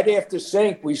way, right after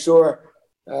Cink, we saw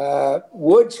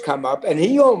Woods come up, and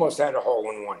he almost had a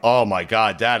hole-in-one. Oh, my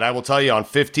God, Dad. I will tell you, on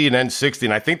 15 and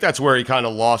 16, I think that's where he kind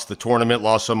of lost the tournament,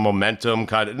 lost some momentum.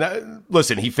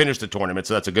 Listen, he finished the tournament,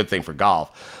 so that's a good thing for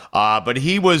golf. But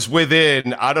he was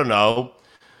within, I don't know.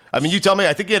 I mean, you tell me,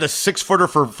 I think he had a 6-footer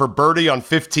for birdie on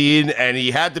 15, and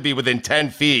he had to be within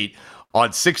 10 feet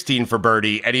on 16 for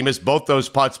birdie, and he missed both those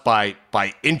putts by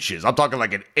inches. I'm talking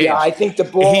like an inch. Yeah, I think the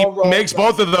ball he makes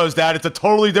both of those, Dad. It's a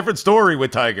totally different story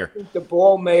with Tiger. I think the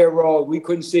ball may have rolled. We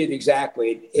couldn't see it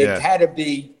exactly. It had to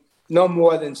be no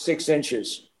more than 6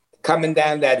 inches coming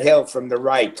down that hill from the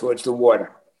right towards the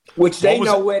water, which they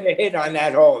know where to hit on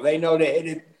that hole. They know to hit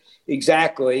it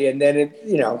exactly, and then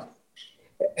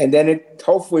it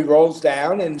hopefully rolls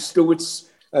down, and Stewart's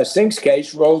Cink's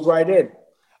case rolls right in.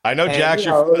 I know, Jack.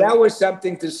 That was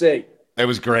something to see. It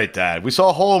was great, Dad. We saw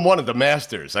a hole-in-one at the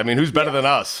Masters. I mean, who's better than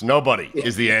us? Nobody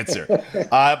is the answer.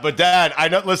 But, Dad,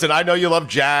 I know you love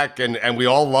Jack, and we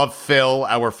all love Phil,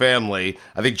 our family.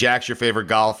 I think Jack's your favorite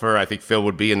golfer. I think Phil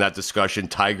would be in that discussion.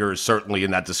 Tiger is certainly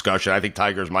in that discussion. I think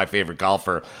Tiger is my favorite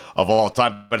golfer of all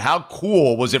time. But how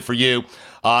cool was it for you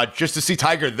just to see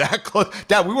Tiger that close?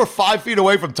 Dad, we were 5 feet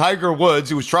away from Tiger Woods,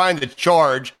 who was trying to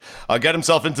charge, get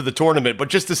himself into the tournament. But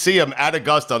just to see him at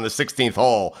Augusta on the 16th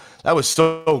hole, that was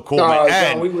so cool,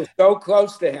 man. We were so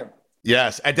close to him.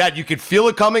 Yes. And, Dad, you could feel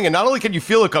it coming. And not only can you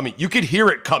feel it coming, you could hear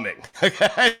it coming.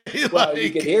 Well, you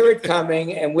could hear it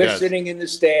coming, and we're sitting in the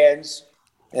stands,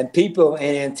 and people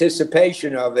in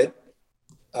anticipation of it,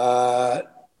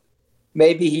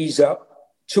 maybe he's up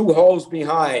 2 holes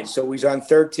behind. So he's on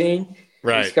 13.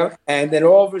 Right. And then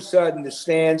all of a sudden, the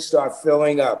stands start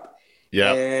filling up.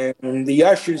 Yeah. And the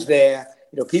ushers there,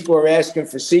 people are asking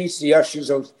for seats. The ushers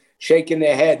are shaking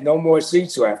their head. No more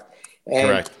seats left. And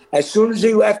correct. As soon as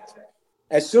he left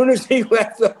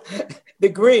the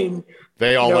green,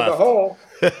 they all left.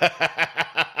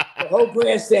 The whole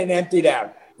grandstand emptied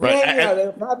out. Right. And,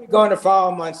 they're probably going to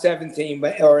follow him on 17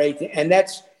 or 18. And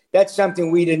that's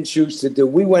something we didn't choose to do.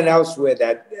 We went elsewhere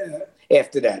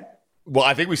after that. Well,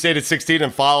 I think we stayed at 16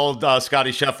 and followed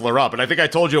Scotty Scheffler up. And I think I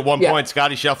told you at one point,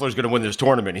 Scotty Scheffler is going to win this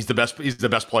tournament. He's the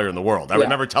best player in the world. I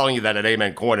remember telling you that at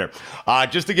Amen Corner.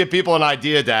 Just to give people an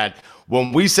idea, Dad,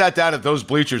 when we sat down at those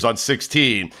bleachers on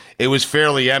 16, it was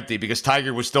fairly empty because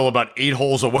Tiger was still about 8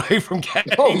 holes away from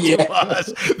getting to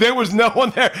us. There was no one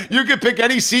there. You could pick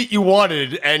any seat you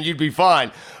wanted and you'd be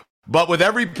fine. But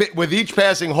with each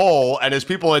passing hole, and as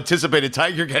people anticipated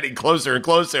Tiger getting closer and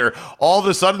closer, all of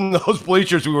a sudden those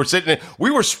bleachers we were sitting in,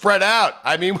 we were spread out.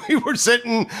 I mean, we were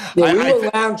sitting. Yeah, we were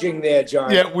lounging there,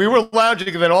 John. Yeah, we were lounging,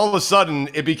 and then all of a sudden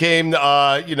it became,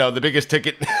 the biggest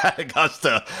ticket at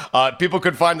Augusta. People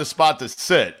could find the spot to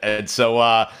sit, and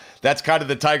so that's kind of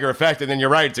the Tiger effect. And then you're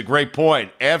right; it's a great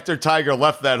point. After Tiger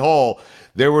left that hole,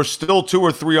 there were still 2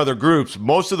 or 3 other groups.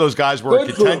 Most of those guys were in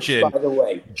contention. Groups, by the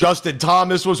way. Justin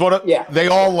Thomas was one of. Yeah. They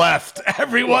all left.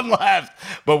 Everyone left,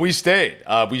 but we stayed.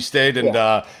 And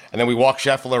then we walked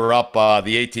Scheffler up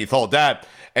the 18th hole. Dad,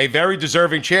 a very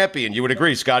deserving champion. You would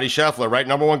agree, Scotty Scheffler, right?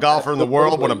 Number 1 golfer in the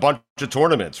world, won a bunch of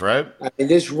tournaments, right? I mean,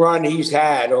 this run he's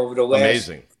had over the last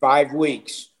 5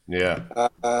 weeks. Yeah.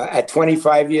 At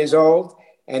 25 years old,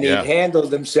 and he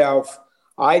handled himself.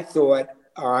 I thought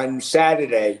on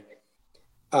Saturday.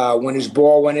 When his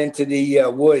ball went into the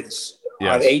woods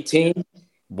on 18,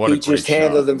 he just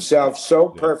handled himself so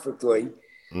perfectly.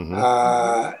 Mm-hmm.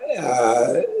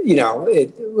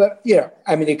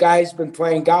 I mean, the guy's been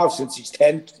playing golf since he's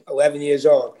 10, 11 years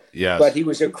old. Yes. But he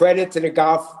was a credit to the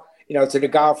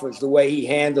golfers, the way he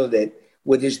handled it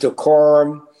with his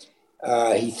decorum.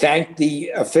 He thanked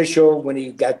the official when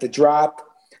he got the drop.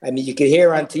 I mean, you could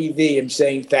hear on TV him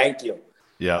saying thank you.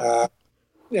 Yeah.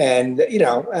 And,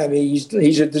 I mean,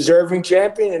 he's a deserving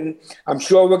champion, and I'm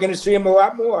sure we're going to see him a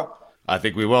lot more. I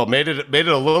think we will. Made it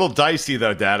a little dicey,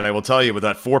 though, Dad, I will tell you, with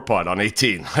that 4 putt on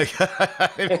 18.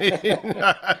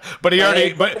 But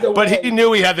he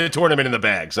knew he had the tournament in the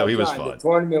bag, so he was fine. The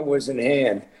tournament was in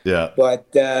hand. Yeah. But,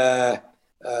 the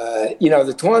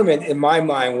tournament, in my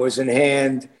mind, was in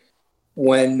hand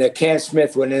when Cam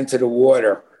Smith went into the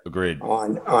water. Agreed.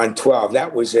 On 12,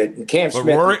 that was it. And Cam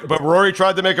Smith. But Rory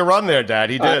tried to make a run there,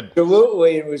 Dad. He did.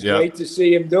 Absolutely, it was great to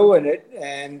see him doing it.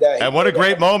 And what a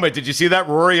great moment! Did you see that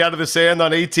Rory out of the sand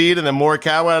on 18, and then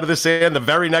Morikawa out of the sand? The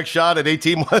very next shot at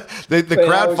 18, the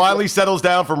crowd finally settles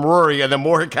down from Rory, and then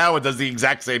Morikawa does the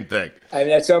exact same thing. I mean,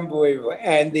 that's unbelievable.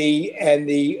 And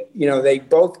they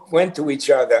both went to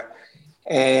each other,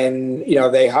 and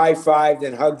they high-fived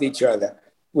and hugged each other,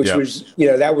 which was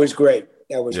that was great.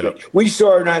 That was great. We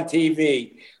saw it on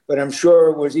TV, but I'm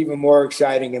sure it was even more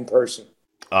exciting in person.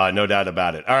 No doubt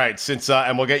about it. All right, since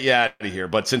and we'll get you out of here,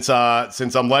 but since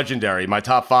I'm legendary, my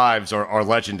top 5s are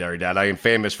legendary, Dad. I am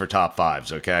famous for top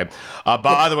 5s, okay?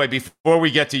 By the way, before we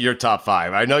get to your top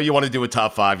 5, I know you want to do a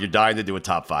top 5. You're dying to do a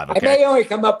top 5, okay? I may only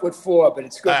come up with 4, but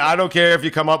it's good. I don't care if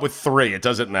you come up with 3. It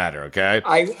doesn't matter, okay?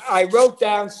 I wrote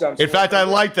down something. In fact, I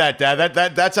like that, Dad.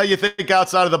 That's how you think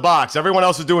outside of the box. Everyone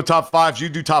else is doing top 5s. You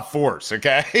do top 4s,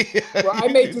 okay? Well, I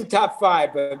may do top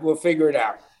 5, but we'll figure it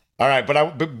out. All right,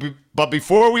 but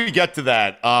before we get to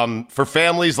that, for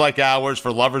families like ours,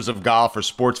 for lovers of golf, for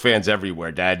sports fans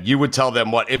everywhere, Dad, you would tell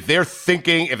them what? If they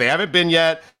haven't been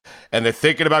yet, and they're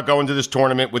thinking about going to this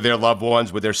tournament with their loved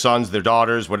ones, with their sons, their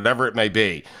daughters, whatever it may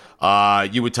be,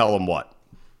 you would tell them what?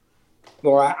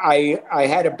 Well, I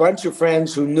had a bunch of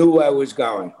friends who knew I was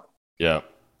going. Yeah.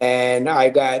 And I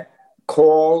got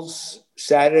calls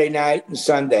Saturday night and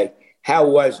Sunday. How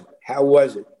was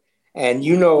it? And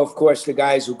of course, the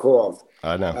guys who called.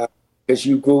 I know. Because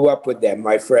you grew up with them,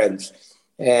 my friends.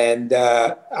 And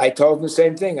I told them the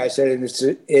same thing. I said,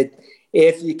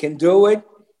 if you can do it,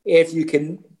 if you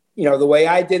can, the way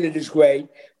I did it is great,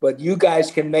 but you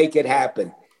guys can make it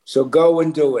happen. So go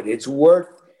and do it. It's worth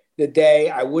the day.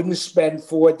 I wouldn't spend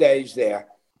 4 days there.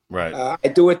 Right. I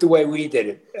do it the way we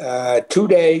did it. 2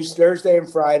 days, Thursday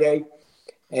and Friday.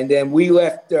 And then we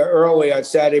left early on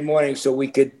Saturday morning so we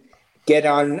could get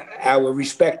on our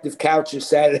respective couches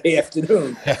Saturday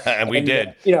afternoon. and we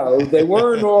did. They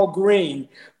weren't all green,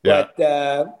 but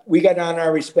we got on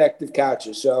our respective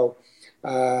couches. So,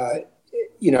 to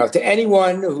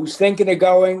anyone who's thinking of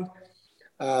going,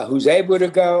 who's able to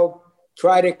go,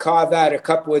 try to carve out a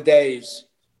couple of days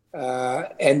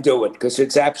and do it, because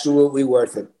it's absolutely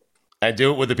worth it. And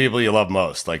do it with the people you love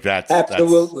most. Like that's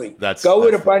absolutely. Go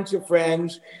with a bunch of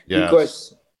friends,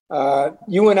 because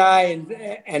you and I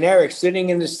and Eric sitting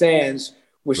in the stands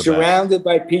were surrounded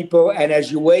by people. And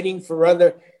as you're waiting for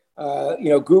other,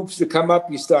 groups to come up,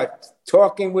 you start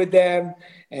talking with them,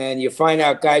 and you find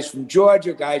out guys from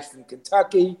Georgia, guys from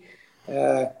Kentucky.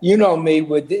 Me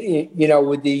with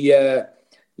the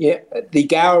the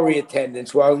gallery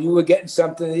attendants while you were getting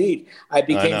something to eat. I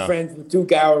became friends with 2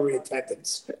 gallery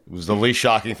attendants. It was the least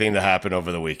shocking thing to happen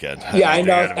over the weekend. Yeah, I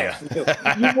know.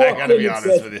 You walked in and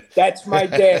said, "That's my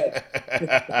dad."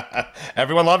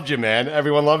 Everyone loved you, man.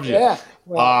 Everyone loved you. Yeah.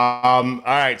 Well, all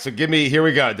right, so here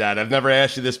we go, Dad. I've never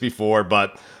asked you this before,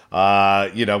 but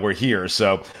we're here.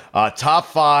 So top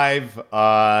 5,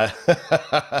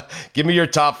 give me your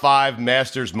top 5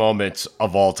 Masters moments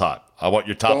of all time. I want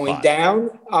your top 5. Going down,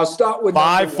 I'll start with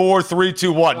 5, 4, 3,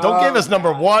 2, 1. Don't give us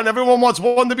number 1. Everyone wants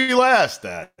 1 to be last,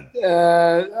 Dad.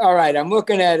 All right, I'm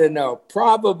looking at it now.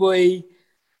 Probably.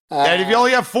 And if you only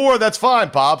have 4, that's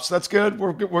fine, Pops. That's good.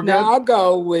 We're good. I'll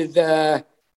go with,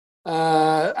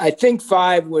 I think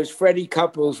 5 was Freddie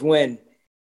Couples' win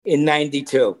in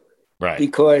 92. Right.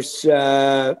 Because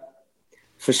for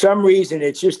some reason,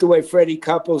 it's just the way Freddie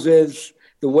Couples is,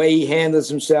 the way he handles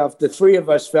himself. The 3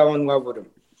 of us fell in love with him.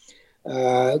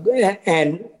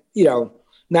 And,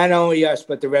 not only us,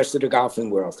 but the rest of the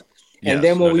golfing world. Yes, and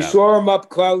then when no we doubt. saw him up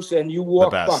close and you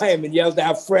walked by him and yelled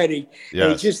out Freddie,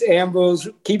 and he just ambles,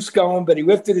 keeps going, but he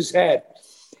lifted his head.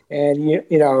 And,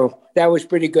 that was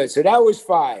pretty good. So that was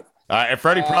 5. And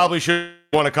Freddie probably should have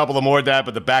won a couple of more, Dad,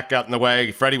 but the back got in the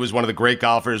way. Freddie was one of the great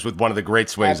golfers with one of the great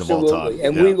swings of all time.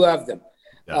 And we loved him.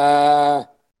 Yeah.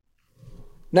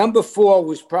 Number 4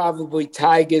 was probably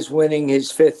Tiger's winning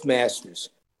his 5th Masters.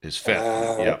 His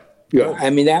 5th, Yeah. I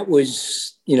mean, that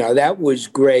was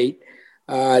great.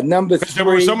 Number 3. There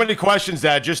were so many questions,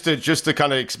 Dad, just to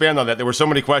kind of expand on that. There were so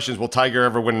many questions. Will Tiger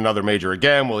ever win another major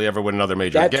again? Will he ever win another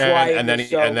major again? And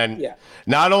then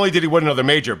not only did he win another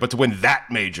major, but to win that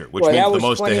major, which means the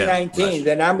most to him. 2019.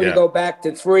 Then I'm going to go back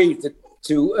to 3 for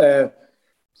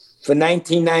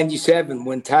 1997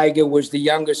 when Tiger was the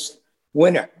youngest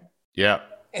winner. Yeah.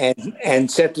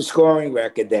 And set the scoring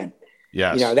record then.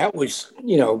 Yes.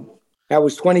 That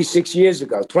was 26 years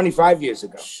ago, 25 years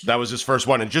ago. That was his first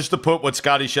one. And just to put what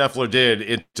Scottie Scheffler did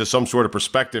into some sort of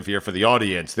perspective here for the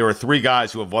audience, there are 3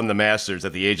 guys who have won the Masters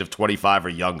at the age of 25 or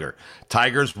younger.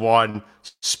 Tiger's 1,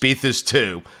 Spieth is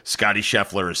 2, Scottie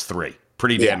Scheffler is 3.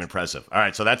 Pretty damn impressive. All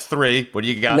right, so that's 3. What do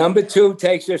you got? Number 2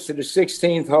 takes us to the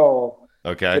 16th hole.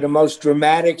 Okay. For the most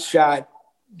dramatic shot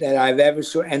that I've ever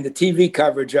saw, and the TV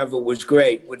coverage of it was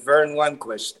great with Vern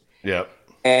Lundquist. Yep.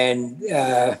 And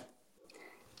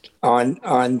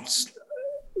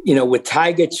with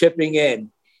Tiger chipping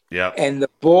in, and the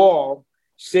ball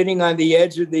sitting on the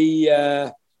edge of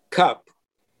the cup,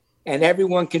 and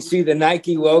everyone can see the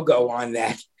Nike logo on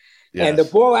that. Yes. And the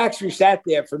ball actually sat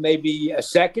there for maybe a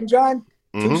second, John,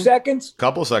 2 seconds,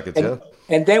 couple seconds,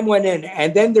 and then went in,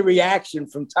 and then the reaction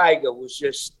from Tiger was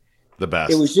just the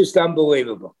best. It was just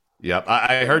unbelievable. Yep.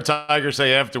 I heard Tiger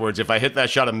say afterwards, if I hit that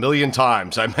shot 1,000,000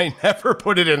 times, I may never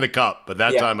put it in the cup. But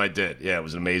that time I did. Yeah, it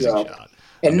was an amazing shot.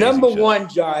 And number 1,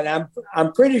 John,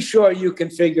 I'm pretty sure you can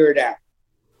figure it out.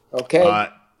 Okay?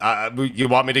 You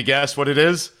want me to guess what it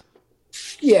is?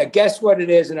 Yeah, guess what it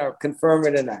is, and I'll confirm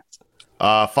it or not.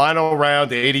 Final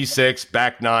round, 86,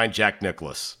 back 9, Jack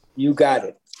Nicklaus. You got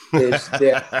it.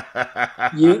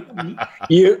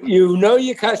 You know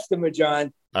your customer,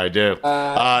 John. I do.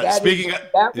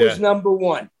 That was number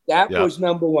 1. That was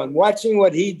number 1. Watching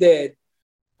what he did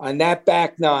on that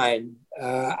back 9,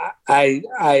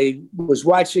 I was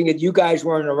watching it. You guys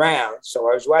weren't around, so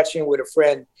I was watching it with a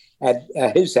friend at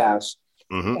his house,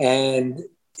 and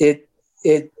it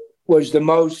was the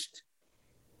most.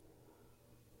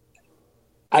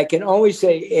 I can only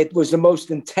say it was the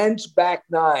most intense back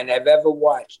 9 I've ever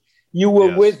watched. You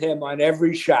were with him on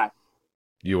every shot.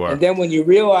 You are. And then when you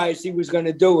realized he was going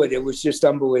to do it, it was just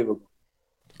unbelievable.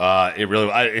 It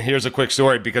really. Here's a quick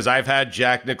story because I've had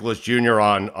Jack Nicklaus Jr.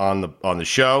 on the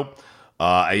show.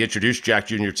 I introduced Jack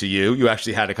Jr. to you. You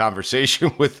actually had a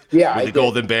conversation with the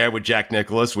Golden Bear with Jack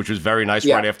Nicklaus, which was very nice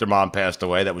right after Mom passed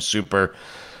away. That was super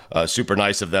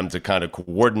nice of them to kind of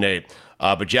coordinate.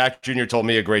 But Jack Jr. told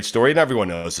me a great story, and everyone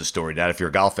knows the story, Dad. If you're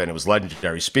a golf fan, it was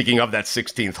legendary. Speaking of that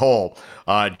 16th hole,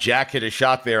 Jack hit a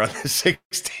shot there on the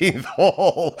 16th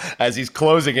hole as he's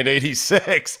closing at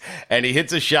 86, and he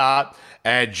hits a shot,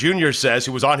 and Junior says,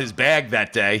 who was on his bag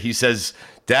that day, he says,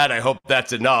 Dad, I hope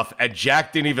that's enough. And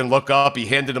Jack didn't even look up. He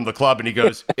handed him the club, and he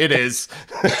goes, it is.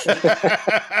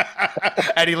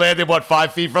 And he landed,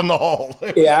 5 feet from the hole?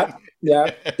 Yeah.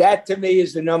 That, to me,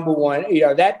 is the number 1.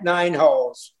 That 9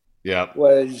 holes.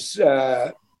 Was,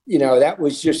 that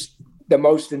was just the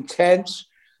most intense,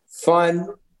 fun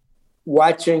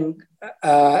watching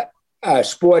a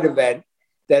sport event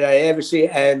that I ever see.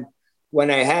 And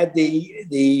when I had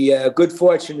the good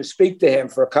fortune to speak to him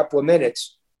for a couple of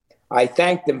minutes, I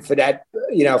thanked him for that,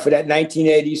 for that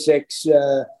 1986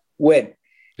 win.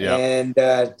 Yeah.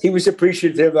 And he was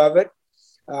appreciative of it.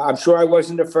 I'm sure I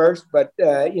wasn't the first, but,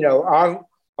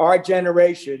 our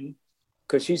generation,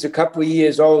 because he's a couple of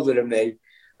years older than me,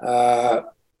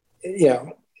 that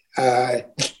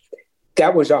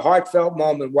was a heartfelt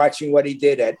moment watching what he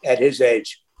did at his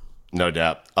age. No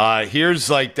doubt. Here's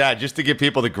like that, just to give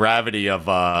people the gravity of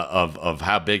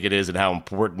how big it is and how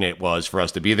important it was for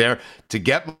us to be there. To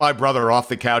get my brother off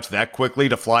the couch that quickly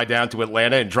to fly down to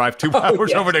Atlanta and drive 2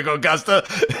 hours over to Augusta,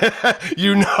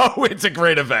 it's a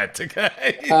great event.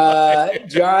 Okay,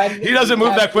 John. He doesn't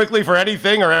move that quickly for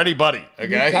anything or anybody. Okay,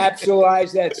 he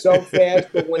capsulized that so fast,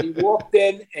 but when he walked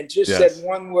in and just said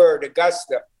one word,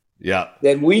 Augusta,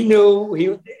 then we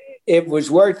knew it was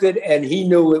worth it, and he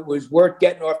knew it was worth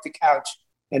getting off the couch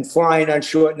and flying on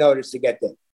short notice to get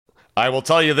there. I will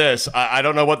tell you this. I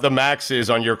don't know what the max is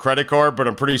on your credit card, but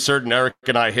I'm pretty certain Eric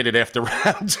and I hit it after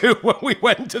round 2 when we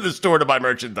went into the store to buy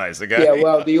merchandise. Okay? Yeah,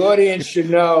 well, the audience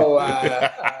should know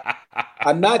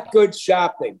I'm not good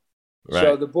shopping. Right.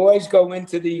 So the boys go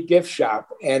into the gift shop,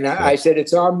 and I said,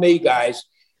 it's on me, guys.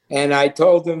 And I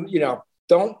told them,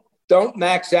 don't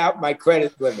max out my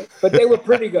credit limit. But they were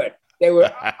pretty good. They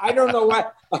were, I don't know why.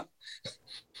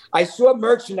 I saw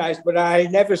merchandise, but I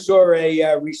never saw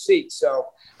a receipt. So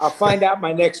I'll find out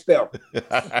my next bill.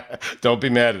 Don't be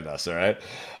mad at us, all right?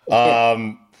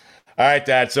 All right,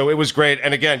 Dad. So it was great.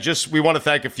 And again, we want to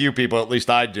thank a few people, at least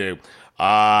I do.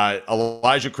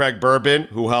 Elijah Craig Bourbon,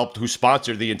 who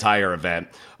sponsored the entire event.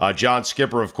 John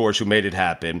Skipper, of course, who made it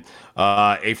happen.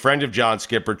 A friend of John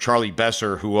Skipper, Charlie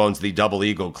Besser, who owns the Double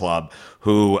Eagle Club,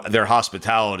 who their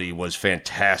hospitality was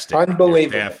fantastic.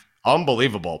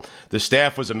 Unbelievable. The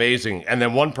staff was amazing. And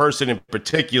then one person in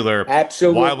particular,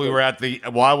 absolutely, while we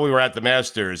were at the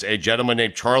Masters, a gentleman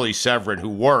named Charlie Severin, who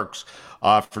works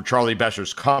for Charlie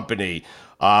Besser's company.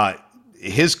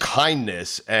 His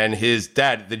kindness and his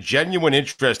dad, the genuine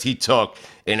interest he took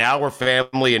in our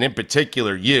family and in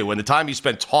particular you, and the time he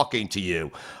spent talking to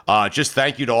you. Just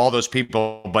thank you to all those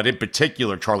people, but in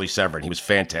particular, Charlie Severin. He was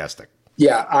fantastic.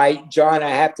 Yeah, John, I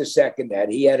have to second that.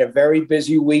 He had a very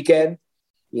busy weekend.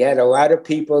 He had a lot of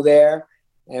people there.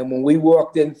 And when we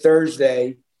walked in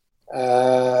Thursday,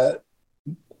 about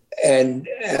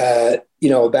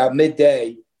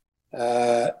midday,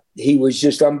 he was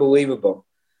just unbelievable.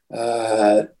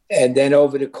 And then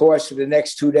over the course of the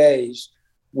next 2 days,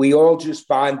 we all just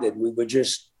bonded. We were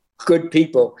just good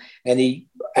people. And he,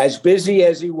 as busy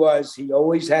as he was, he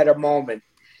always had a moment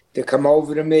to come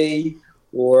over to me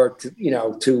or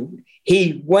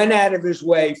he went out of his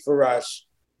way for us.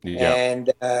 Yeah.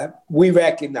 And we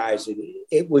recognized it.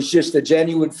 It was just a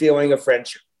genuine feeling of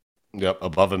friendship. Yep,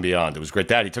 above and beyond. It was great.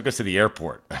 Dad, he took us to the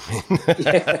airport. I mean,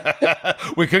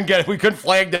 we couldn't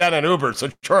flag down an Uber, so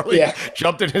Charlie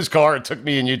jumped in his car and took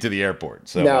me and you to the airport.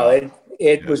 So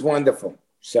it was wonderful.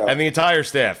 So, and the entire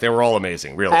staff, they were all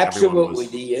amazing. Really,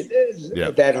 absolutely.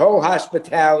 That whole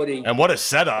hospitality, and what a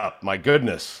setup! My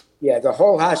goodness. Yeah, the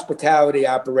whole hospitality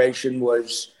operation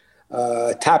was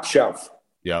top shelf.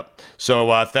 Yep.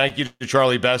 So thank you to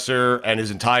Charlie Besser and his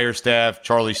entire staff,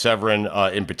 Charlie Severin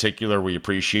in particular. We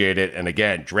appreciate it. And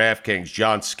again, DraftKings,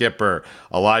 John Skipper,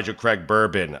 Elijah Craig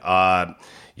Bourbon.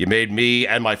 You made me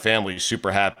and my family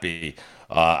super happy.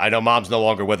 I know Mom's no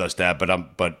longer with us, Dad, but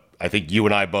I think you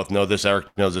and I both know this. Eric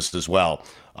knows this as well.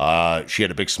 She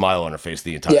had a big smile on her face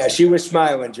the entire time. She was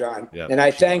smiling, John. Yep, and I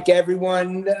thank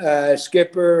everyone,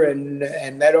 Skipper and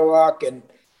Meadowlark and,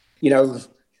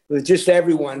 just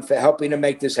everyone for helping to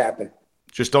make this happen.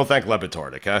 Just don't thank Le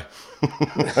Batard, okay?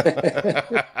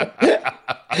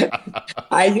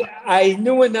 I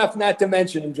knew enough not to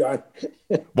mention him, John.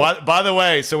 By the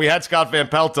way, so we had Scott Van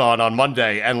Pelt on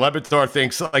Monday, and Le Batard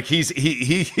thinks like he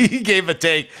gave a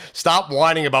take. Stop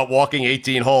whining about walking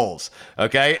 18 holes,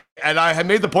 okay? And I had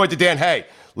made the point to Dan, hey,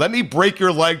 let me break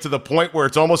your leg to the point where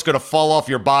it's almost going to fall off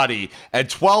your body. And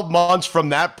 12 months from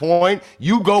that point,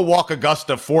 you go walk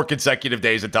Augusta 4 consecutive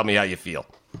days and tell me how you feel.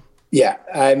 Yeah,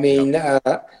 I mean,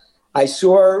 I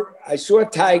saw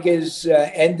Tiger's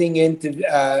ending interview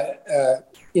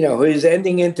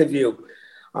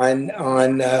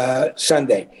on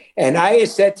Sunday, and I had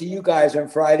said to you guys on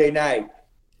Friday night,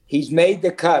 he's made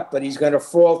the cut, but he's going to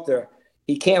falter.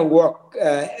 He can't walk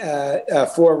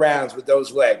 4 rounds with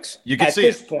those legs. You can at see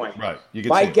this it. point. Right.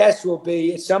 My guess will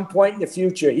be at some point in the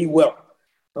future he will.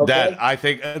 Okay? Dad, I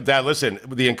think, Dad, listen,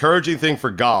 the encouraging thing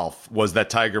for golf was that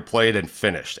Tiger played and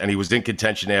finished, and he was in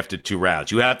contention after 2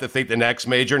 rounds. You have to think the next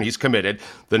major, and he's committed,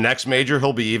 the next major,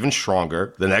 he'll be even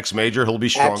stronger. The next major, he'll be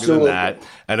stronger than that.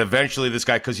 And eventually this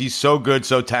guy, because he's so good,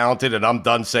 so talented, and I'm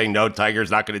done saying, no,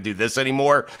 Tiger's not going to do this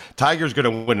anymore. Tiger's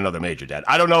going to win another major, Dad.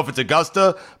 I don't know if it's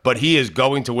Augusta, but he is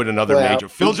going to win another major.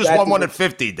 Phil just won one at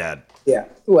 50, Dad. Yeah.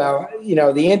 Well,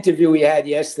 the interview we had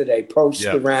yesterday, post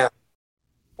the round,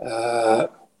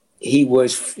 he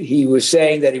was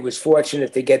saying that he was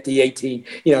fortunate to get the 18,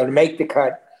 to make the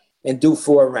cut and do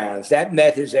 4 rounds. That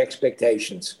met his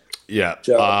expectations. Yeah.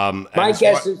 So my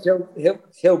guess is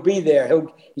he'll be there.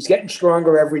 He's getting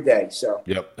stronger every day. So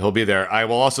yep, he'll be there. I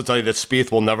will also tell you that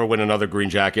Spieth will never win another green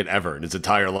jacket ever in his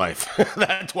entire life.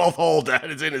 That 12th hole,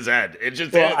 that is in his head. It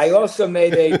just. Well, I also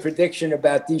made a prediction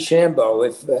about DeChambeau.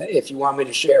 If you want me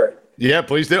to share it. Yeah,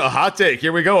 please do. A hot take.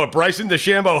 Here we go. A Bryson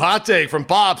DeChambeau hot take from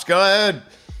Pops. Go ahead.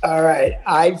 All right.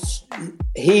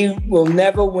 He will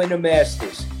never win a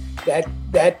Masters.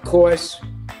 That course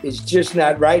is just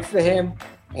not right for him.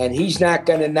 And he's not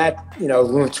going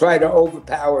to try to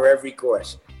overpower every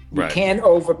course. You can't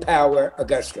overpower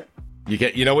Augusta.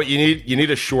 You know what you need? You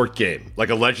need a short game, like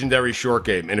a legendary short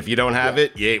game. And if you don't have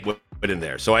it, you ain't winning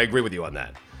there. So I agree with you on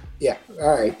that. Yeah.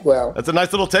 All right. Well, that's a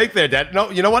nice little take there, Dad. No,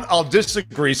 you know what? I'll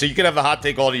disagree, so you can have the hot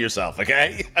take all to yourself,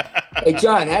 okay? Hey,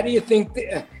 John, how do you think?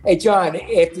 Hey, John,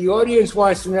 if the audience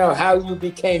wants to know how you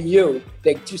became you,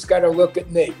 they just got to look at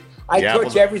me. I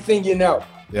touch everything you know.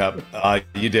 Yeah,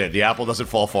 you did. The apple doesn't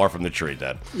fall far from the tree,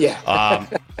 Dad. Yeah.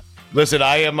 Listen,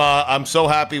 I'm so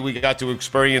happy we got to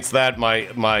experience that.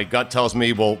 My gut tells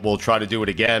me we'll try to do it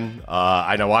again.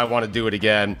 I know I want to do it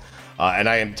again. And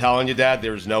I am telling you, Dad,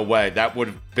 there's no way. It would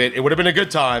have been a good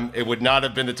time. It would not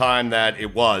have been the time that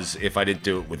it was if I didn't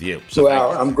do it with you. So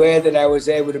well, I'm glad that I was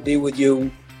able to be with you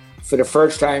for the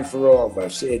first time for all of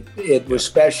us. It was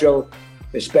special,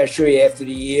 especially after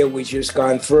the year we just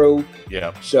gone through.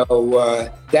 Yeah. So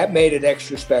that made it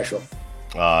extra special.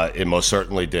 It most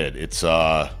certainly did. It's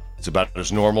about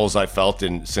as normal as I felt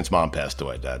since Mom passed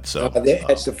away, Dad. So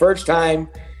that's the first time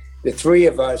the 3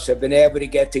 of us have been able to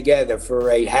get together for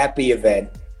a happy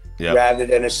event rather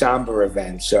than a somber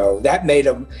event. So that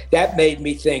made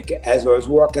me think as I was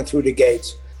walking through the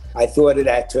gates. I thought of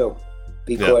that too,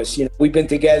 because we've been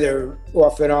together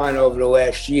off and on over the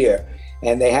last year,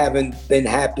 and they haven't been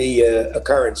happy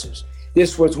occurrences.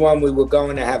 This was one we were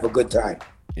going to have a good time.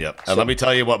 Yep. And let me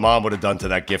tell you what Mom would have done to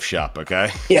that gift shop,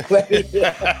 okay? Yeah.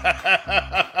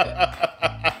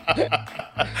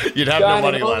 You'd have John, no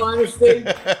money in all left. honesty,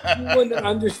 you wouldn't have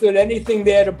understood anything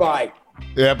there to buy.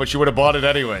 Yeah, but you would have bought it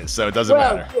anyway, so it doesn't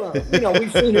matter. Well,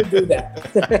 we've seen her do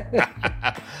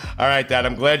that. All right, Dad,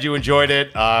 I'm glad you enjoyed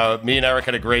it. Me and Eric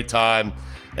had a great time,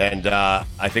 and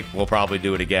I think we'll probably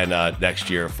do it again next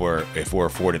year if we're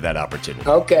afforded that opportunity.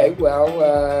 Okay,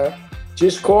 well,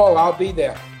 just call. I'll be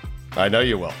there. I know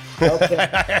you will. Okay.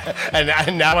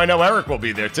 and now I know Eric will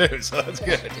be there too, so that's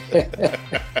good.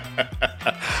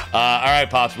 All right,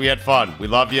 Pops, we had fun. We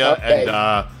love you,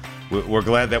 and we're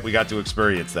glad that we got to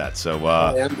experience that. So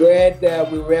I'm glad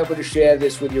we were able to share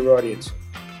this with your audience.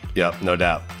 Yeah, no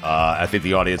doubt. I think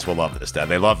the audience will love this, Dad.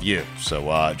 They love you.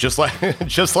 So just like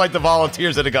the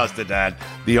volunteers at Augusta, Dad,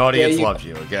 the audience loves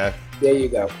you, okay? There you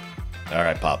go. All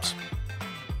right, Pops.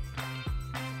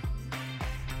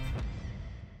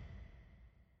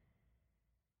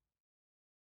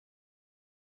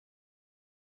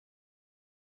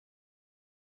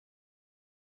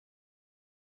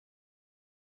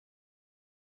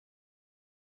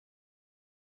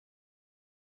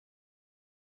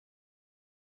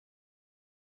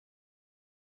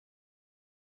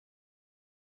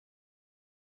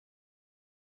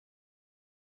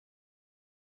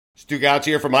 Stu Gouts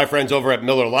here from my friends over at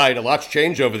Miller Lite. A lot's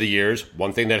changed over the years.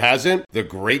 One thing that hasn't, the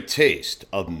great taste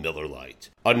of Miller Lite.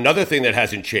 Another thing that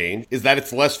hasn't changed is that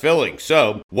it's less filling.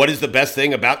 So, what is the best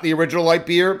thing about the original light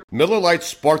beer? Miller Lite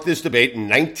sparked this debate in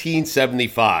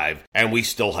 1975, and we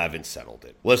still haven't settled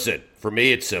it. Listen, for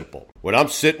me, it's simple. When I'm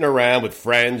sitting around with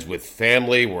friends, with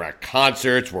family, we're at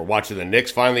concerts, we're watching the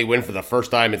Knicks finally win for the first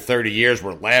time in 30 years,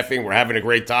 we're laughing, we're having a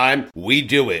great time, we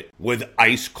do it with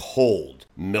ice cold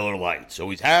Miller Lites.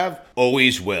 Always have,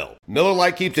 always will. Miller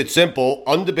Lite keeps it simple,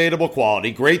 undebatable quality,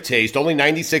 great taste, only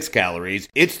 96 calories.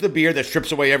 It's the beer that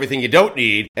strips away everything you don't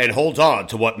need and holds on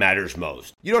to what matters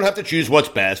most. You don't have to choose what's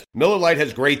best. Miller Lite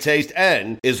has great taste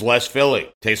and is less filling.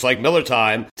 Tastes like Miller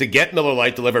time. To get Miller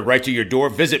Lite delivered right to your door,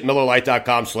 visit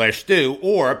MillerLite.com/stew,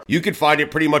 or you can find it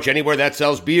pretty much anywhere that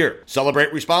sells beer.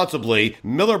 Celebrate responsibly.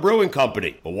 Miller Brewing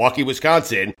Company, Milwaukee,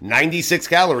 Wisconsin. 96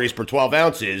 calories per 12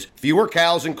 ounces. Fewer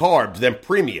calories and carbs than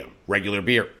premium regular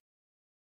beer.